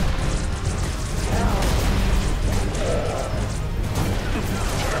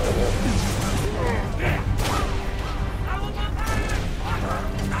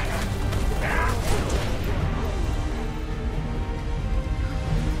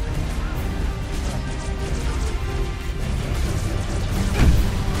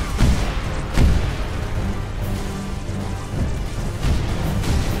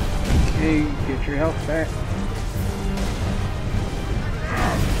 Hey, get your health back.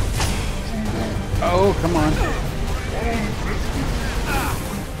 Oh, come on.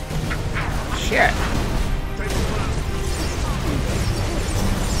 Shit.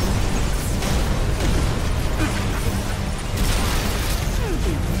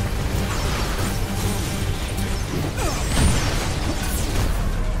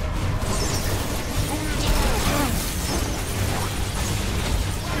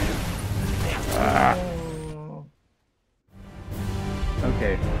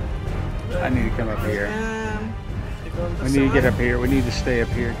 Okay. I need to come up here. We need to get up here. We need to stay up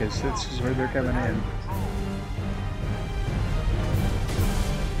here because this is where they're coming in.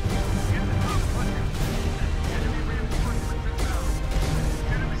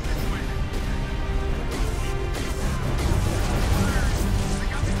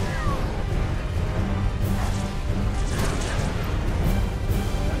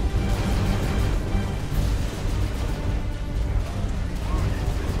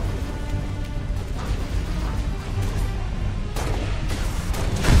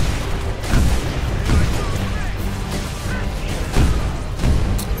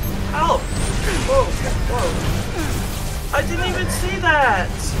 that?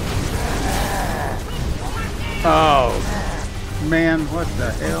 Oh, man, what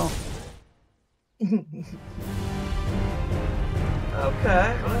the hell?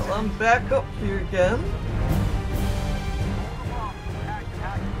 Okay, well, I'm back up here again.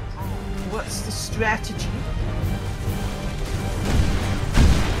 What's the strategy?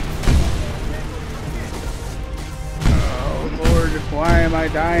 Oh, Lord, why am I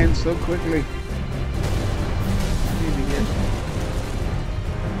dying so quickly? I need to get...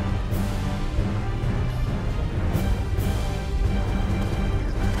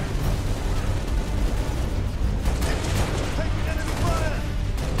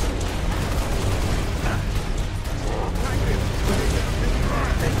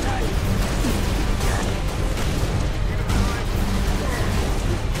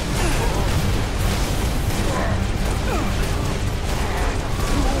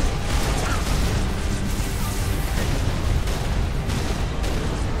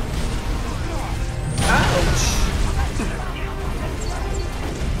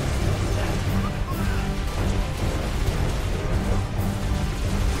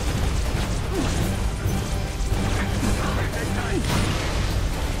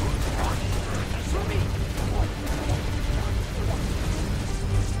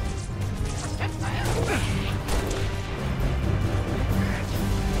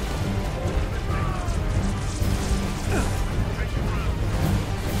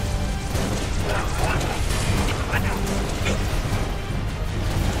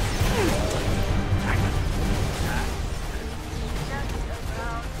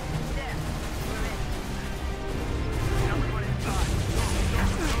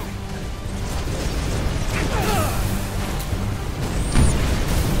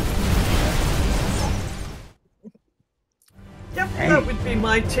 That would be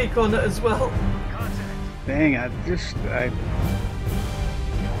my take on it as well. Dang, I...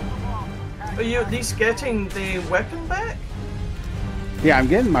 Are you at least getting the weapon back? Yeah, I'm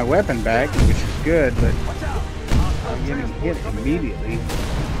getting my weapon back, which is good, but I'm getting hit immediately.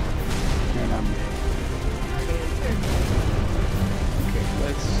 And I'm... Okay,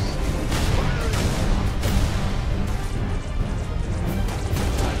 let's...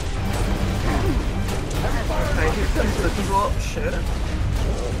 Okay, here comes the drop shit.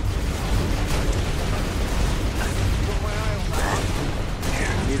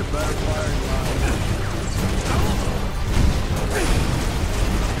 Need a better firing line.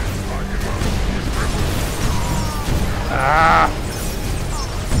 Ah!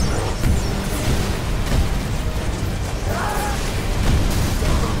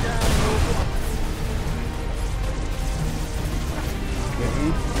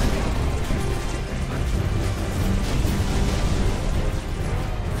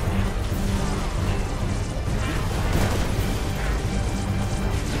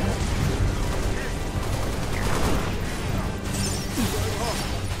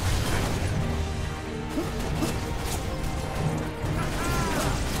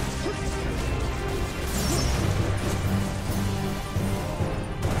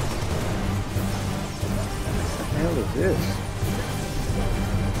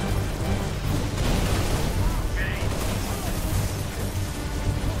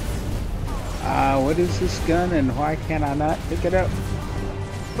 What is this gun and why can I not pick it up?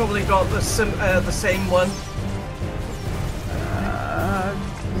 Probably got the same one.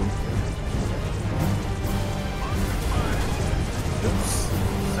 Oops.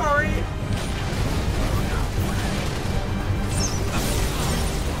 Sorry.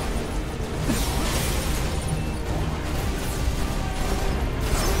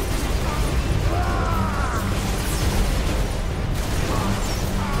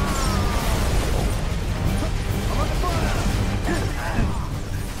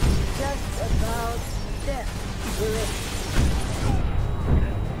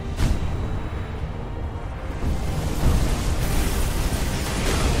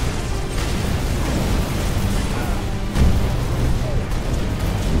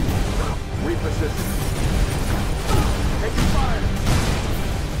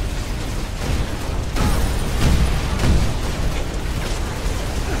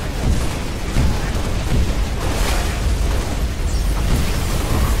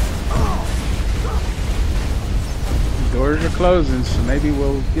 Doors are closing, so maybe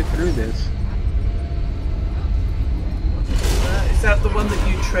we'll get through this. Is that the one that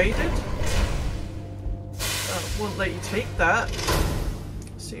you traded? Won't let you take that.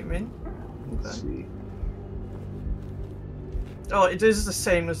 Assuming. Okay. Let's see. Oh, it is the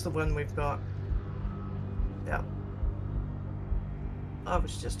same as the one we've got. Yeah. I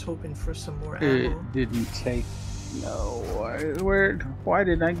was just hoping for some more ammo. It didn't take No, why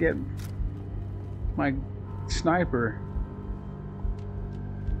did I get my sniper?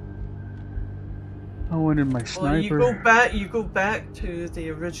 I wanted my sniper. Well, you go back to the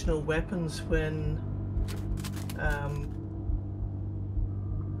original weapons when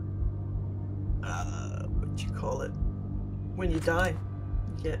what do you call it? When you die,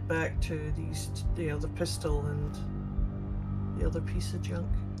 you get back to the other pistol and the other piece of junk.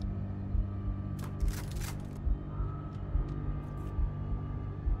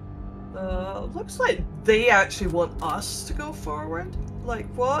 Looks like they actually want us to go forward. Like,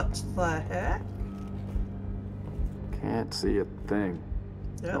 what the heck? Can't see a thing.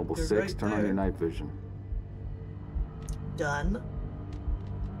 Yep, Noble they're 6, right turn on there. your night vision. Done.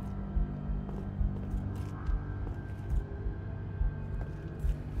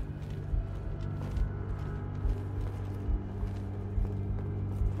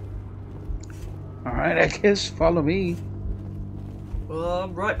 All right, I guess follow me. Well,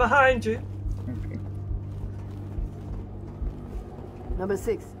 I'm right behind you. Okay. Number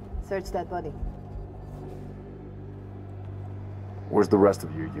 6, search that body. Where's the rest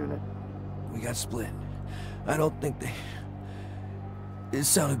of your unit? We got split. I don't think they... It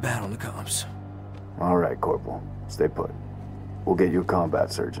sounded bad on the comms. All right, Corporal. Stay put. We'll get you a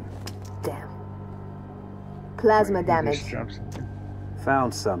combat surgeon. Damn. Plasma damage.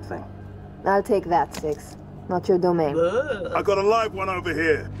 Found something. I'll take that, 6. Not your domain. I got a live one over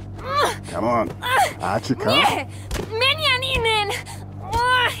here. Come on. Out you come.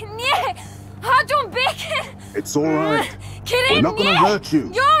 It's all right. We're not gonna hurt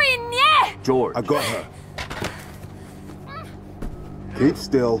you. George. I got her. Keep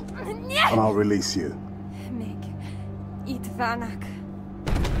still, and I'll release you.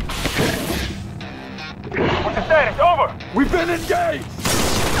 What's the status? Over! We've been engaged!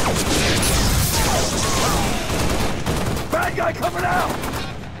 Bad guy coming out!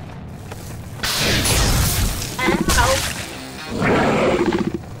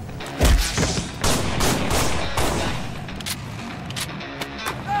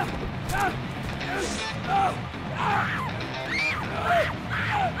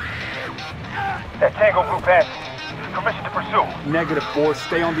 That Tango group has permission to pursue. -4,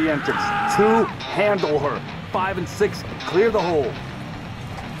 stay on the entrance. 2, handle her. 5 and 6, clear the hole.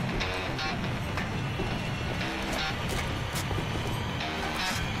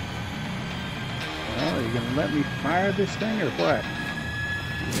 Oh, are you gonna let me fire this thing or what?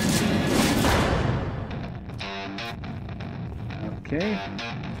 Okay.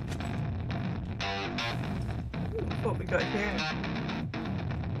 What we got here?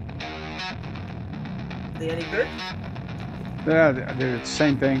 Are they any good? Yeah, they're the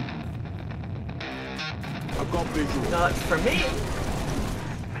same thing. I've got visual. Not for me.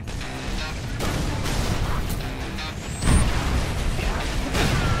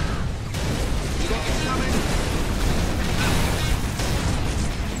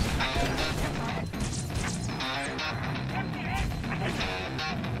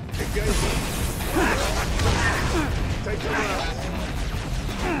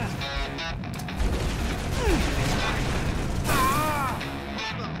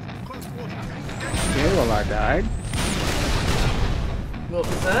 Okay, well I died. What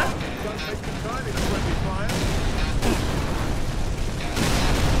was that?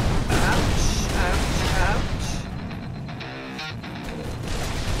 Ouch, ouch, ouch.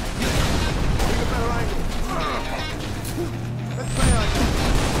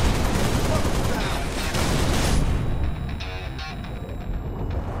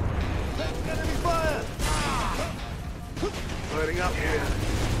 Enemy fire! Lighting up here.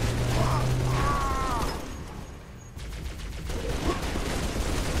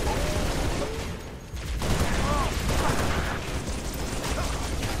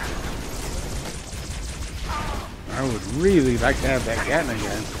 I would really like to have that Gatling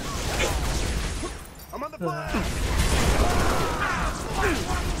gun. I'm on the fire!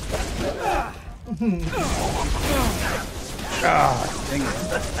 Ah, dang it.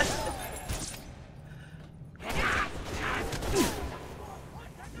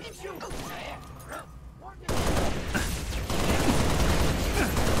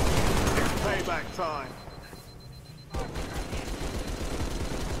 Payback time.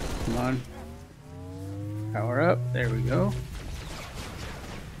 Come on. Power up. There we go.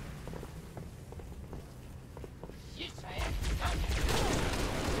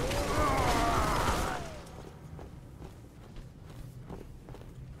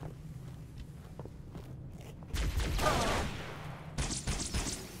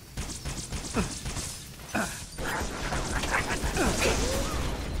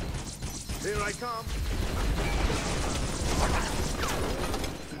 Here I come.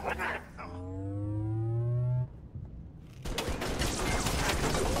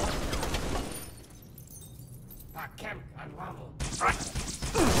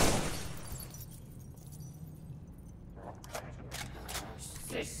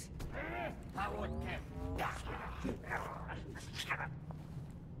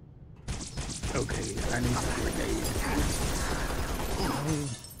 Okay, I need a grenade.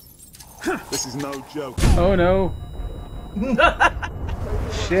 This is no joke. Oh no.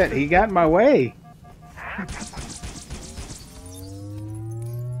 Shit, he got in my way.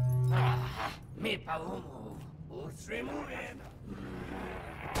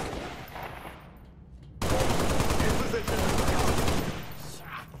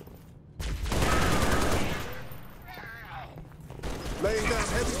 Laying down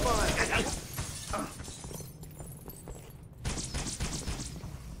heavy fire.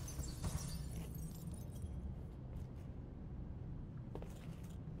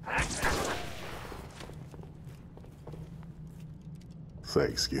 Say,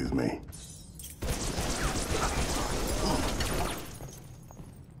 excuse me.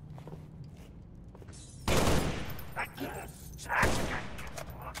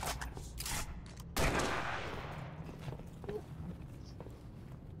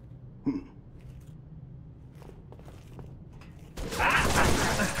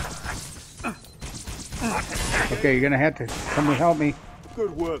 Okay, you're gonna have to come and help me.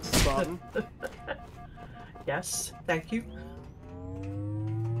 Good work, Spartan. Yes, thank you.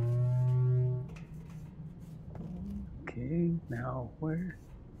 Okay, now where?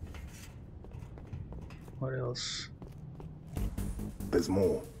 What else? There's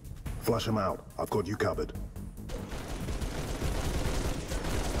more. Flush them out. I've got you covered.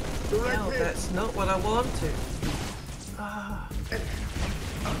 No, that's not what I wanted. Ah.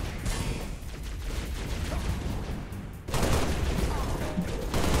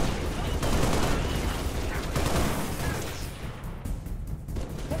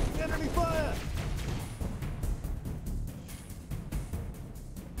 Enemy fire!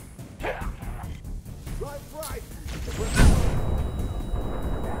 Right.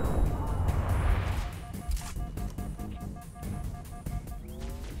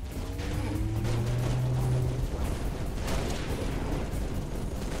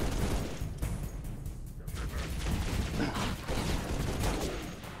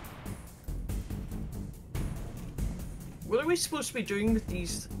 What are we supposed to be doing with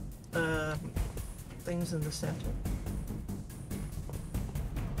these things in the center?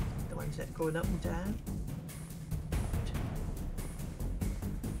 The ones that are going up and down?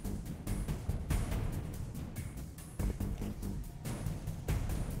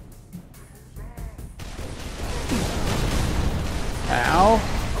 Ow.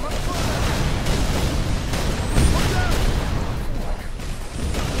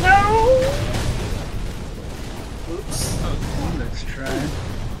 No! Oops. Okay, let's try.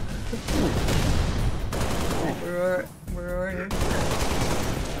 Where are you?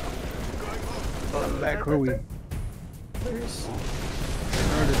 Back where we There's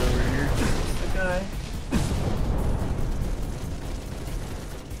started over here. the guy.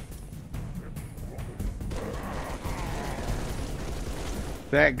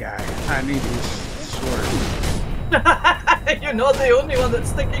 That guy. I need his sword. You're not the only one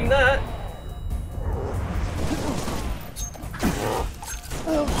that's thinking that.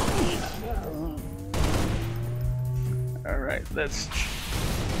 Alright, let's...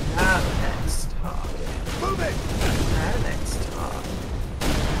 Now next target. Move it! Now next target.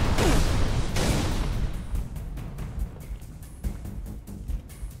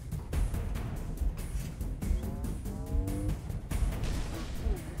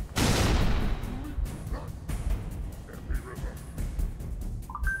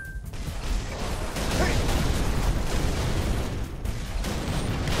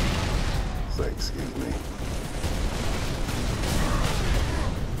 Say, excuse me.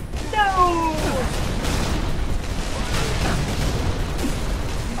 No!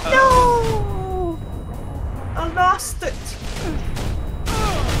 No! I lost it.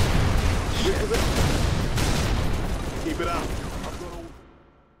 Keep it up.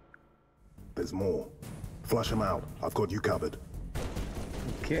 There's more. Flush them out. I've got you covered.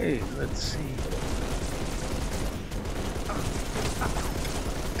 Okay, let's see.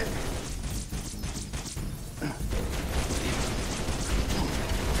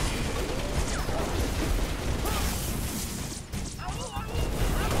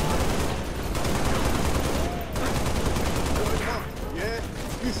 Yeah?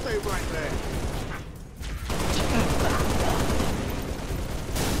 You stay right there.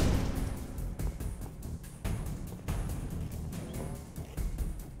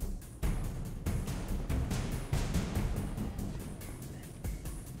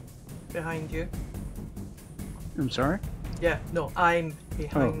 Behind you. I'm sorry? Yeah, no, I'm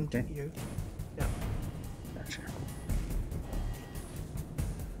behind okay. you. Yeah. Gotcha.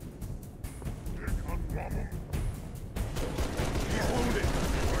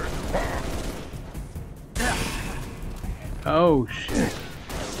 Oh shit.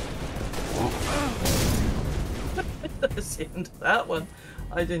 That's the end of that one.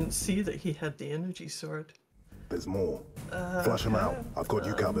 I didn't see that he had the energy sword. There's more. Flush him out. I've got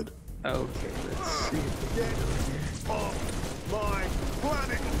you covered. Okay, let's see. Get off my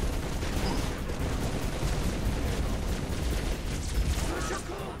planet!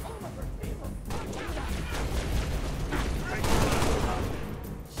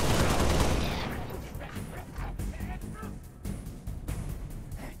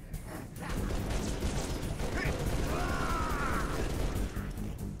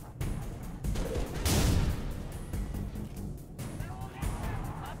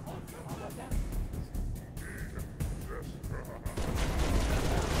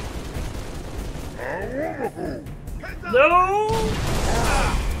 No!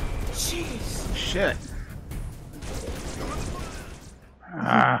 Jeez. Shit.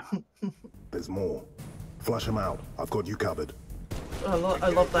 Ah. There's more. Flush him out. I've got you covered. I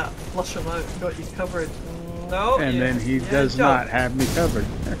love that. Flush him out. Got you covered. No. And then he does not have me covered.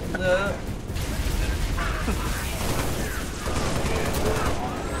 No.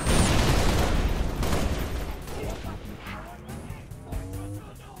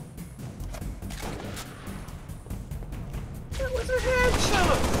 That was a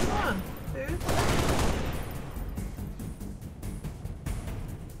headshot. Come on, dude.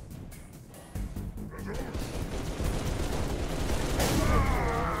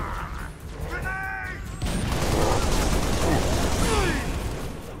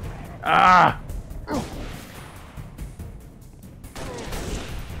 Ah!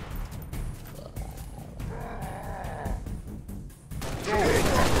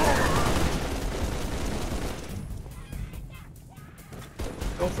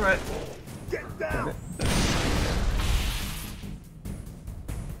 Go for it. Get down!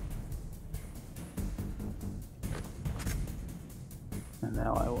 And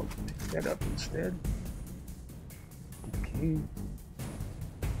now I will pick that up instead. Okay.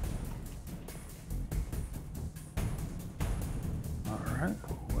 Alright,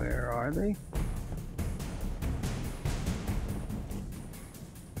 where are they?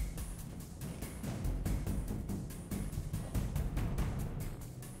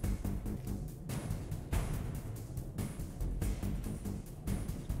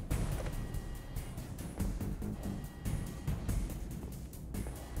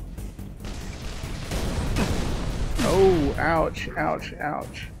 Oh, ouch, ouch,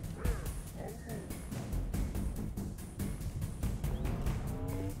 ouch.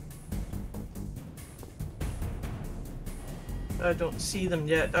 I don't see them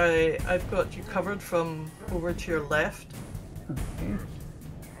yet. I've got you covered from over to your left. Okay.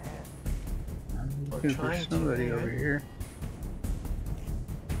 I'm Or looking for trying to, somebody anyway. over here.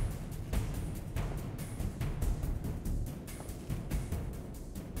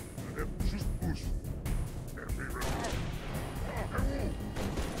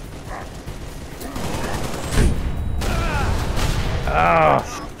 Ah,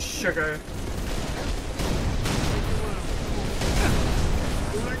 sugar.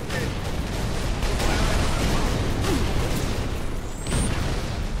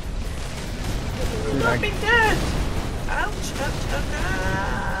 Let me dead! Ouch, ouch, ouch,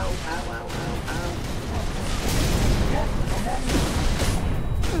 ow, ow, ow, ow,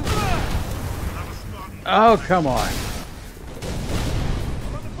 ow. Oh, come on.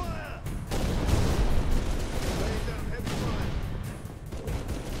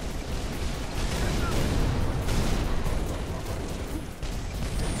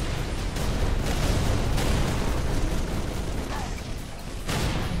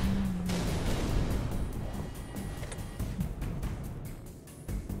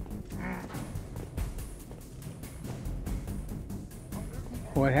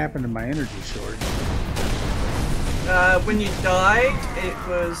 What happened to my energy sword? When you died, it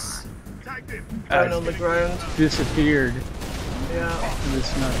was down on the ground. Disappeared. Yeah. And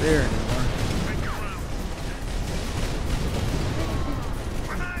it's not there anymore.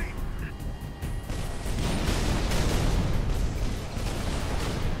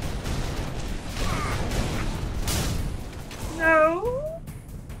 No.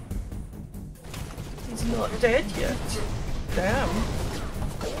 He's not dead yet. Damn.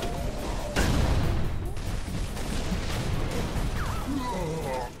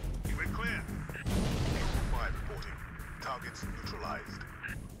 You went clear. Fire reporting. Targets neutralized.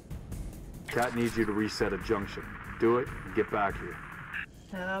 Cat needs you to reset a junction. Do it and get back here.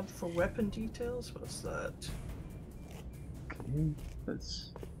 Tab for weapon details? What's that? Okay,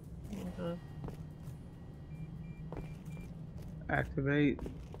 let's... Activate.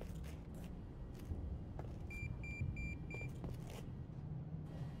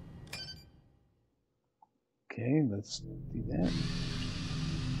 Okay, let's do that.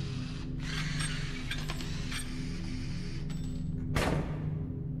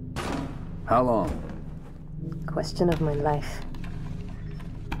 How long? Question of my life.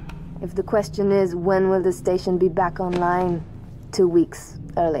 If the question is, when will the station be back online? 2 weeks,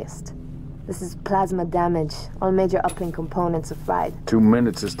 earliest. This is plasma damage. All major uplink components are fried. 2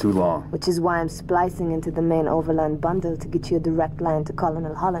 minutes is too long. Which is why I'm splicing into the main overland bundle to get you a direct line to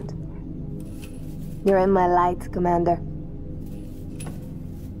Colonel Holland. You're in my light, Commander.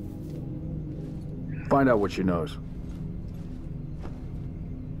 Find out what she knows.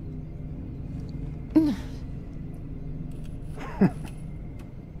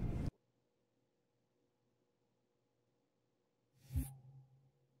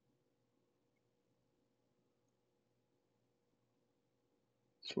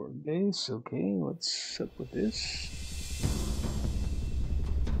 Sword base, okay, what's up with this?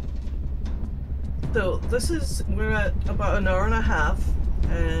 So we're at about an hour and a half,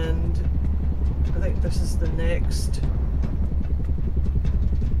 and I think this is the next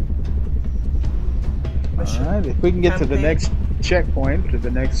mission. Alright, if we can get to the next checkpoint, to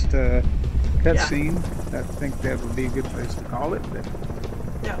the next cutscene, I think that would be a good place to call it, but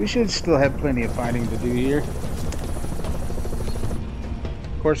we should still have plenty of fighting to do here.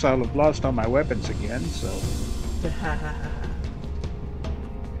 Of course, I'll have lost all my weapons again, so... Be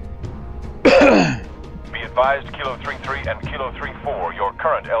advised, Kilo 3-3 and Kilo 3-4, your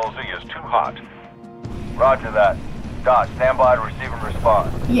current LZ is too hot. Roger that. Dot, stand by to receive and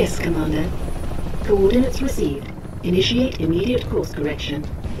respond. Yes, Commander. Coordinates received. Initiate immediate course correction.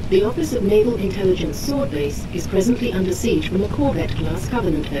 The Office of Naval Intelligence Sword Base is presently under siege from a Corvette-class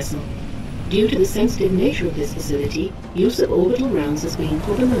Covenant vessel. Due to the sensitive nature of this facility, use of orbital rounds has been,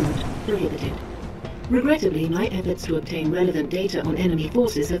 for the moment, prohibited. Regrettably, my efforts to obtain relevant data on enemy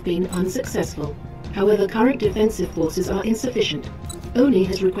forces have been unsuccessful. However, current defensive forces are insufficient. ONI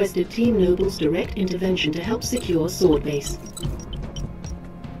has requested Team Noble's direct intervention to help secure Sword Base.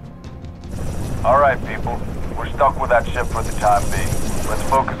 Alright, people. We're stuck with that ship for the time being. Let's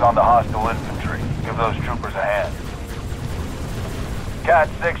focus on the hostile infantry. Give those troopers a hand. Cat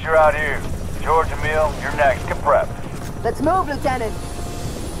 6, you're out here. George, Emile, you're next. Get prepped. Let's move, Lieutenant.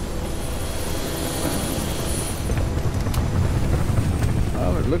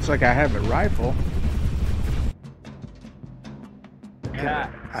 Well, it looks like I have a rifle.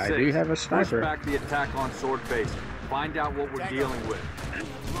 Cat, I do have a sniper. Push back the attack on Sword Base. Find out what we're dealing with.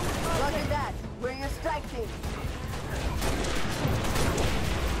 Roger that. We're your strike team.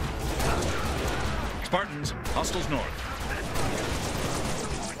 Spartans, hostiles north.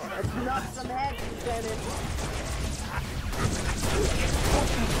 Let's knock some heads, Lieutenant.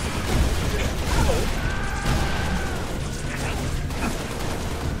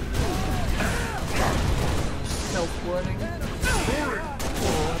 Self-warning.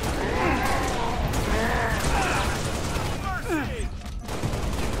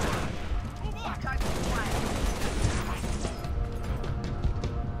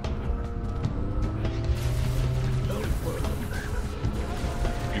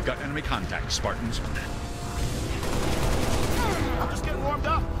 You've got enemy contact, Spartans. I'm just getting warmed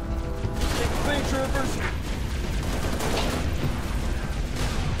up. Take the thing, troopers.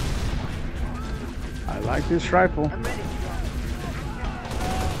 I like this rifle. I'm ready.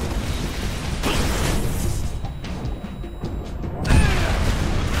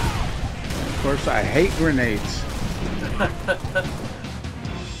 Of course, I hate grenades.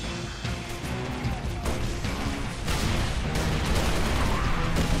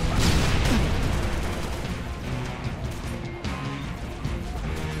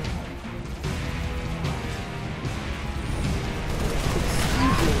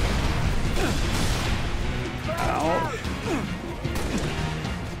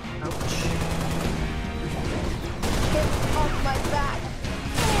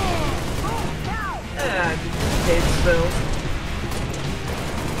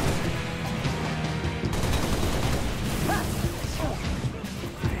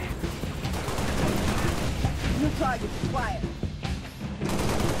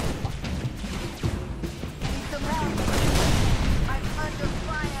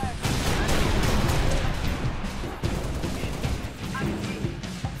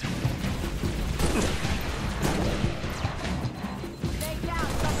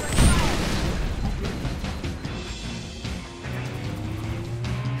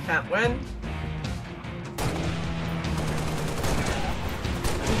 Can't win.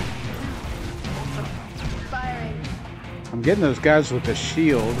 Firing. I'm getting those guys with the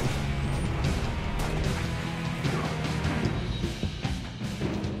shield.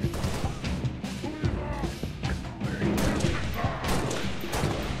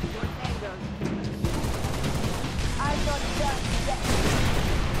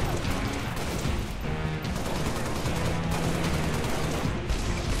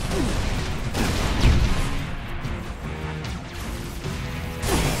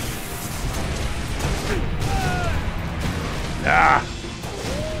 Ah!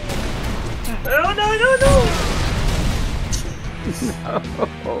 No, no, no, no!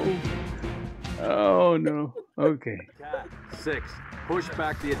 No. Oh no. Okay. Cat 6, push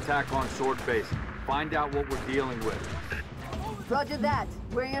back the attack on sword base. Find out what we're dealing with. Roger that.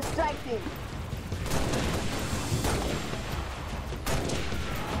 We're your strike team.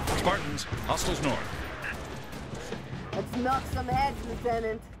 Spartans, hostiles north. Let's knock some heads,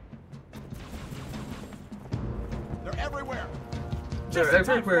 Lieutenant. They're everywhere. They're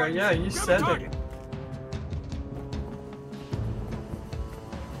everywhere, yeah, you said it.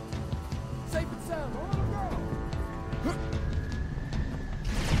 Safe and sound.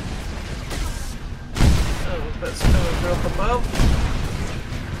 Oh, that's coming real up above.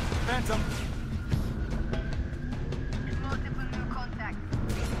 Phantom. Multiple new contacts.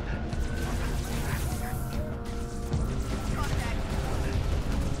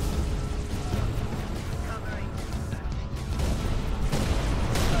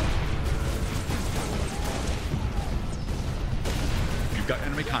 You've got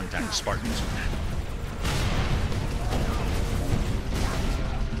enemy contact, Spartans.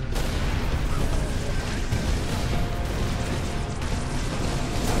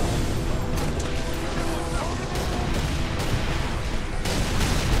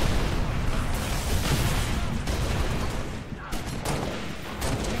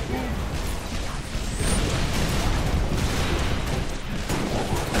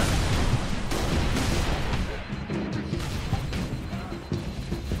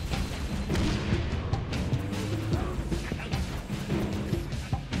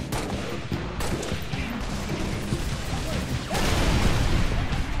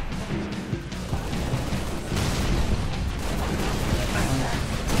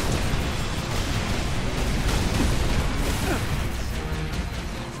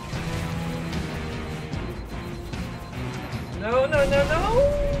 No, no, no,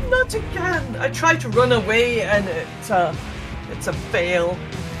 no! Not again! I tried to run away and it's a fail.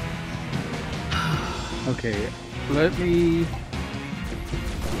 Okay, let me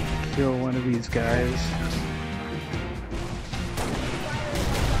kill one of these guys.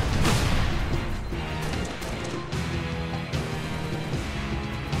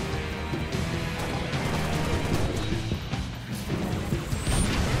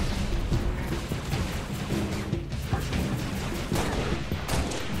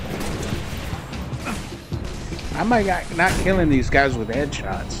 I might not killing these guys with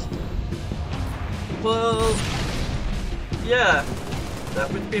headshots. Well, yeah, that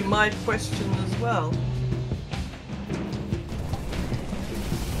would be my question as well.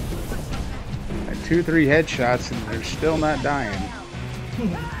 At 2-3 headshots and they're still not dying.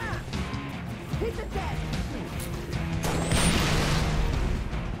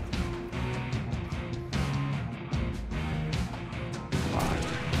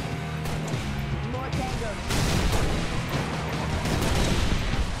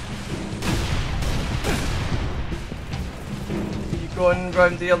 Going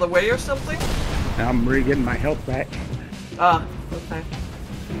round the other way or something? Now I'm getting my health back. Ah, okay.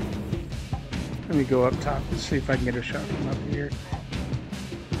 Let me go up top and see if I can get a shot from up here.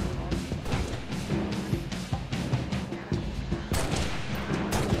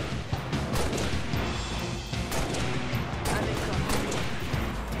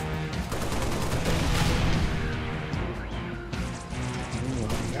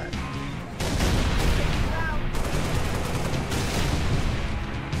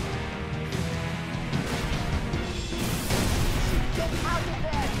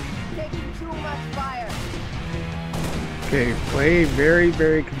 Okay, play very,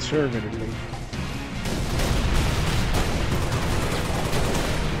 very conservatively.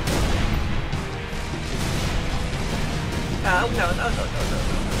 Oh, no, no, no, no, no, no.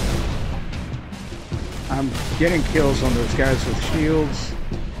 I'm getting kills on those guys with shields.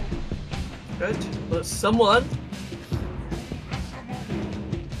 Good. Well, someone.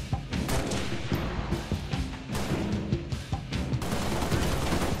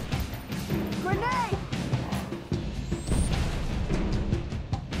 Grenade!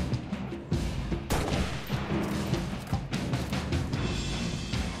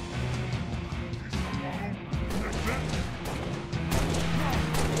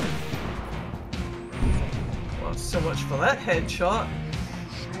 So much for that headshot.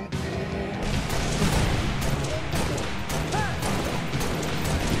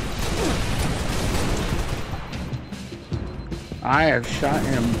 I have shot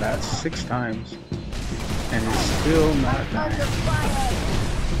him about 6 times, and he's still not dying.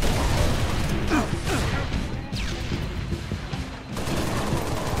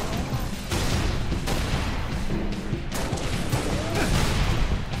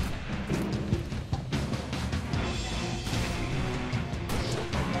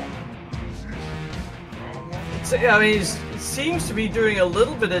 So, I mean, he seems to be doing a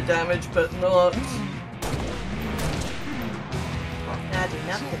little bit of damage, but not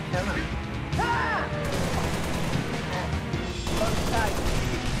enough to kill him.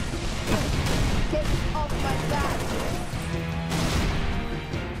 Get off my back!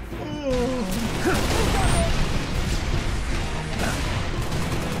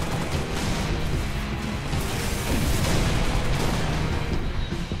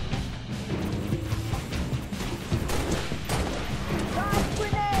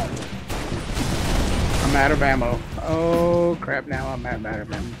 I'm out of ammo. Oh crap, now I'm out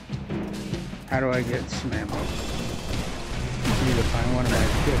of ammo. How do I get some ammo? I need to find one of my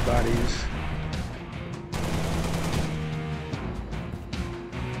dead bodies.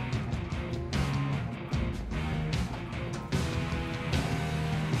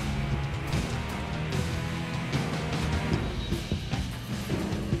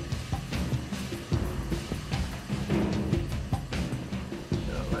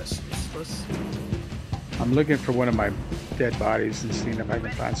 I'm looking for one of my dead bodies and seeing if I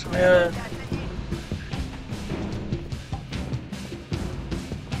can find some ammo.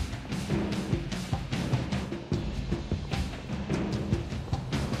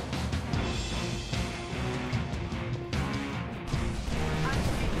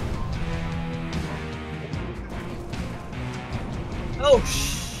 Oh,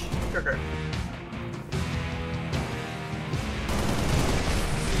 sugar.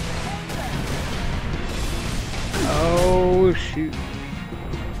 Oh, shoot.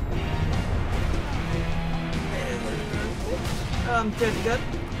 Good, you good?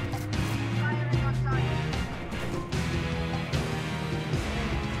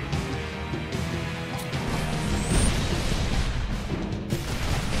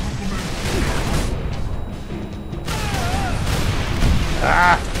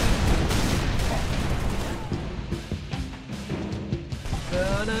 Ah!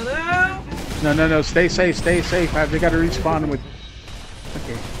 No, stay safe, stay safe. They got to respawn with...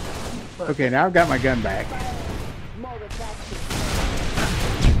 Okay. Okay, now I've got my gun back.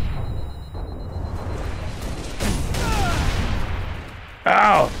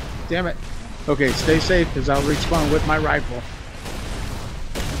 Oh, damn it. Okay, stay safe because I'll respawn with my rifle.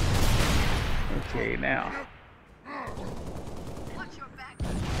 Okay, now. Watch your back.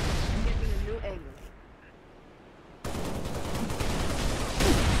 Getting a new angle.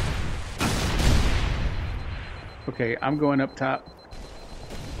 Okay, I'm going up top.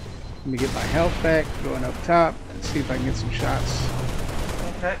 Let me get my health back, going up top, and see if I can get some shots.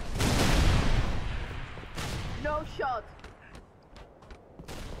 Okay. No shot.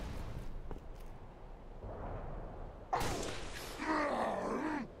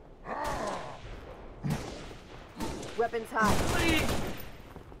 Weapons high. How many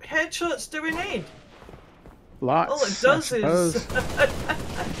headshots do we need? Lots. All it does is...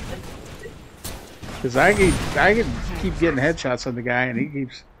 Because I can keep getting headshots on the guy, and he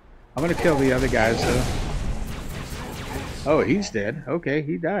keeps... I'm going to kill the other guys, though. Oh, he's dead. Okay,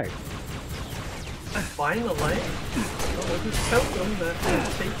 he died. Finally. Oh, I just killed them, but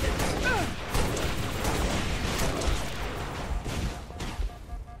I'll take it.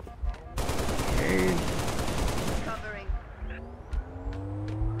 Okay. Covering.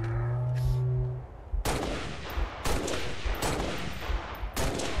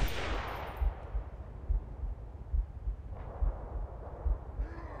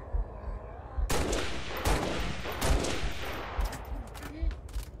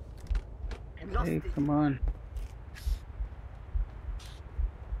 Hey, come on.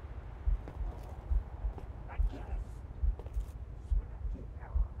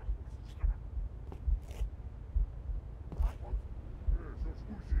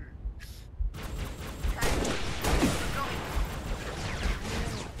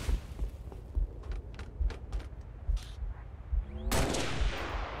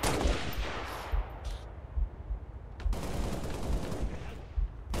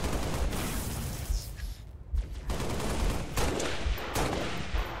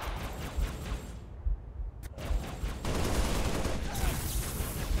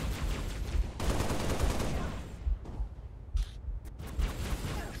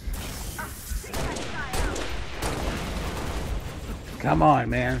 Come on,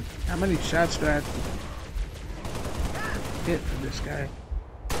 man. How many shots do I have to hit for this guy?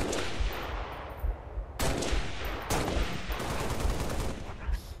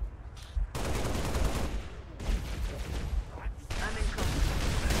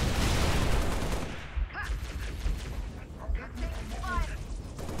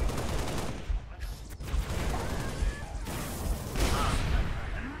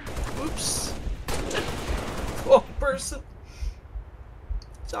 Oops. Oh, person.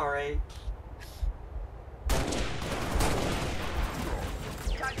 Sorry.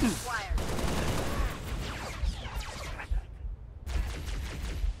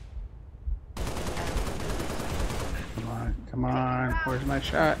 Come on, come on. Where's my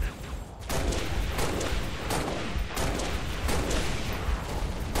shot?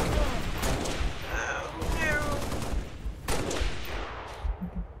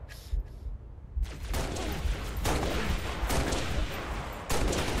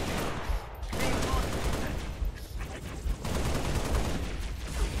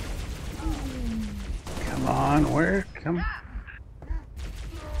 Come on, where? Come.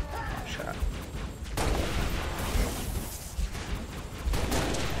 Shot.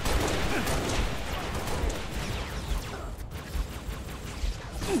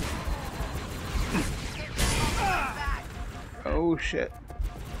 Oh shit.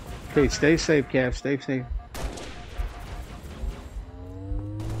 Okay, stay safe, Cav. Stay safe.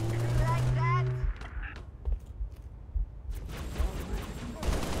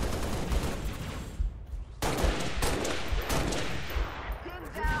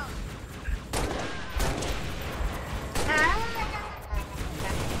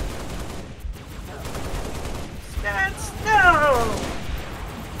 No!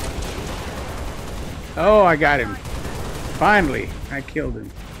 Oh, I got him. Finally, I killed him.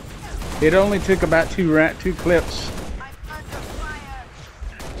 It only took about two clips.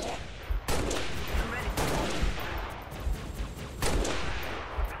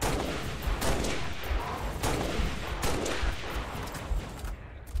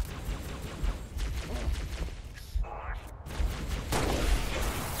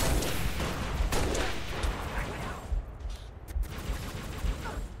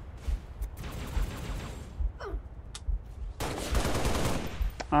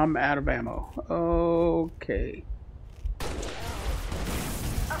 I'm out of ammo. Okay.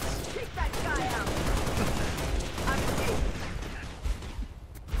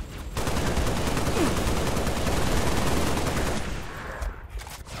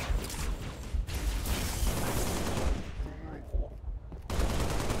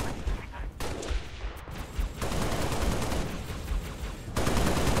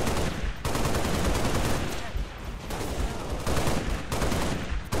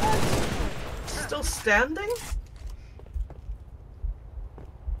 Standing?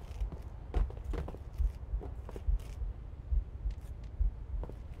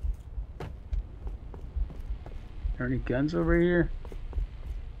 Are there any guns over here?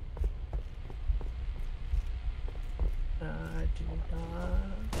 I do not.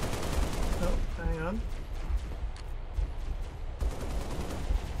 Oh, hang on.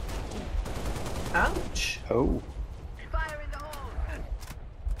 Ouch! Oh.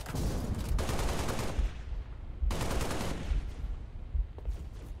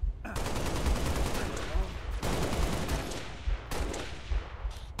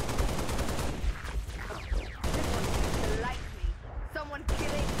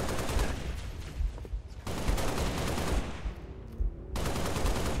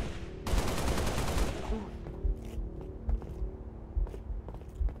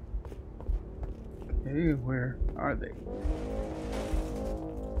 Hey, where are they?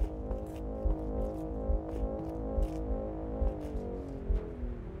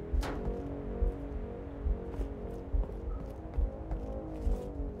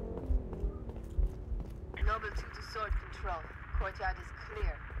 Noble 2 to sword control. Courtyard is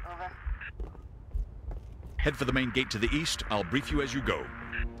clear. Over. Head for the main gate to the east. I'll brief you as you go.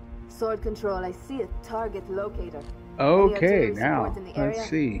 Sword control, I see a target locator. Okay, now, let's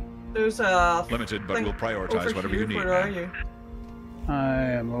see. There's a... Limited, but we'll prioritize whatever you need. Where are you? I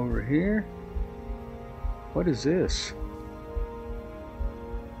am over here. What is this?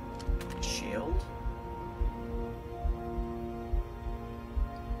 Shield?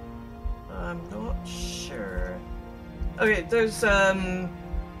 I'm not sure. Okay, there's I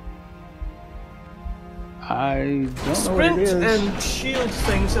don't know sprint what it is. and shield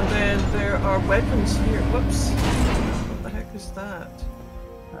things, and then there are weapons here. Whoops. What the heck is that?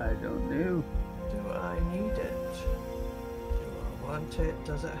 I don't know. Do I need it? Do I want it?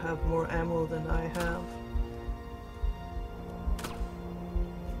 Does it have more ammo than I have?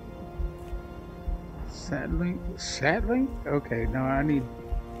 Sadling? Okay, no, I need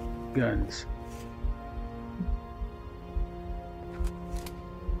guns.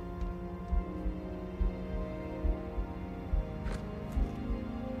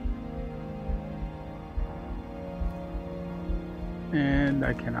 And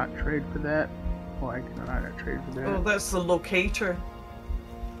I cannot trade for that. Why cannot I trade for that? Oh, that's the locator.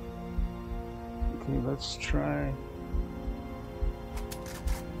 Okay, let's try.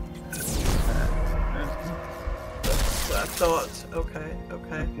 That's what I thought. Okay,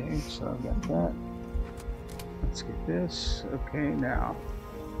 okay. Okay, so I've got that. Let's get this. Okay, now.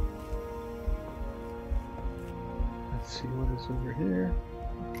 Let's see what is over here.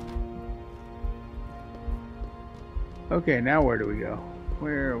 Okay, now where do we go?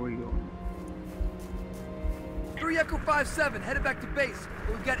 Where are we going? 3 Echo 5-7, headed back to base.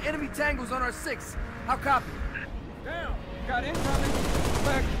 But we've got enemy tangos on our 6. How copy? Down! Got incoming!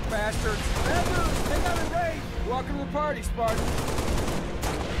 Back, bastards! Bad news! They got a raid! Welcome to the party, Spartan!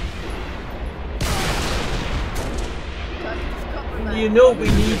 You know we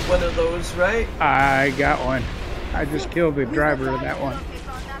need one of those, right? I got one. I just killed the driver of that one.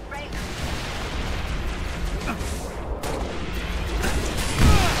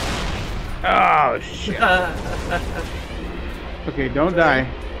 Oh, shit. Okay, don't die.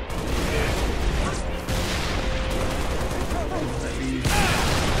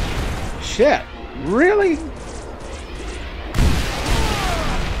 Shit. Really?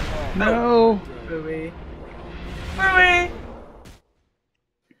 No. Really? Really?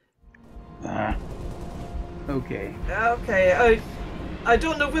 Okay. Okay, I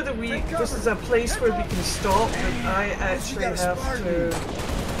don't know whether this is a place where we can stop, but I actually have to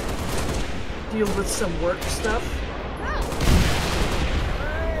deal with some work stuff.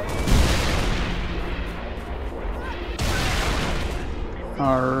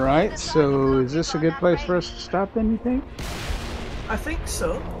 Alright, so is this a good place for us to stop then, you think? I think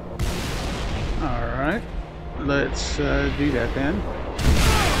so. Alright, let's do that then.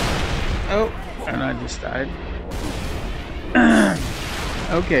 Oh, and I just died.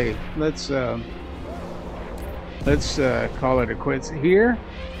 Okay, let's call it a quits here.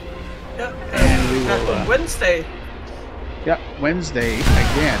 Yep, and we will, on Wednesday. Yep, Wednesday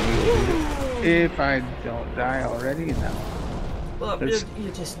again. We will do it. If I don't die already, no. Well,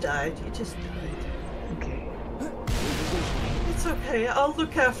 you just died. You just died. Okay. It's okay. I'll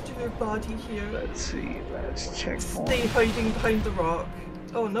look after your body here. Let's see. Let's check. Stay hiding behind the rock.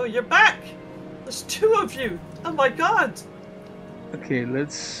 Oh no, you're back! There's 2 of you! Oh my god! Okay,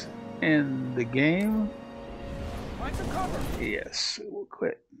 let's end the game. Find some cover. Yes, we'll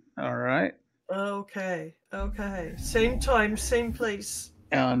quit. Alright. Okay, okay. Same time, same place.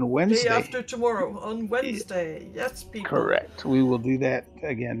 On Wednesday. Day after tomorrow, on Wednesday. Yes, people. Correct. We will do that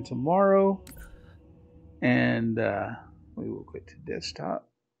again tomorrow. And we will quit to desktop.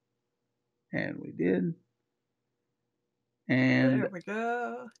 And we did. And there we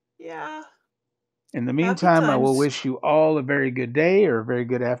go. Yeah. In the meantime, I will wish you all a very good day or a very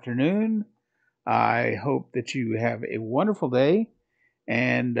good afternoon. I hope that you have a wonderful day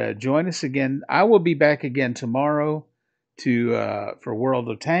and join us again. I will be back again tomorrow for World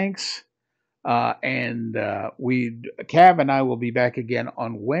of Tanks. Cav and I will be back again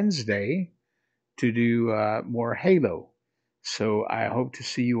on Wednesday to do more Halo. So I hope to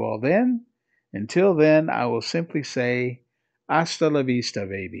see you all then. Until then, I will simply say, hasta la vista,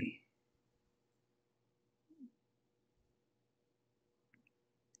 baby.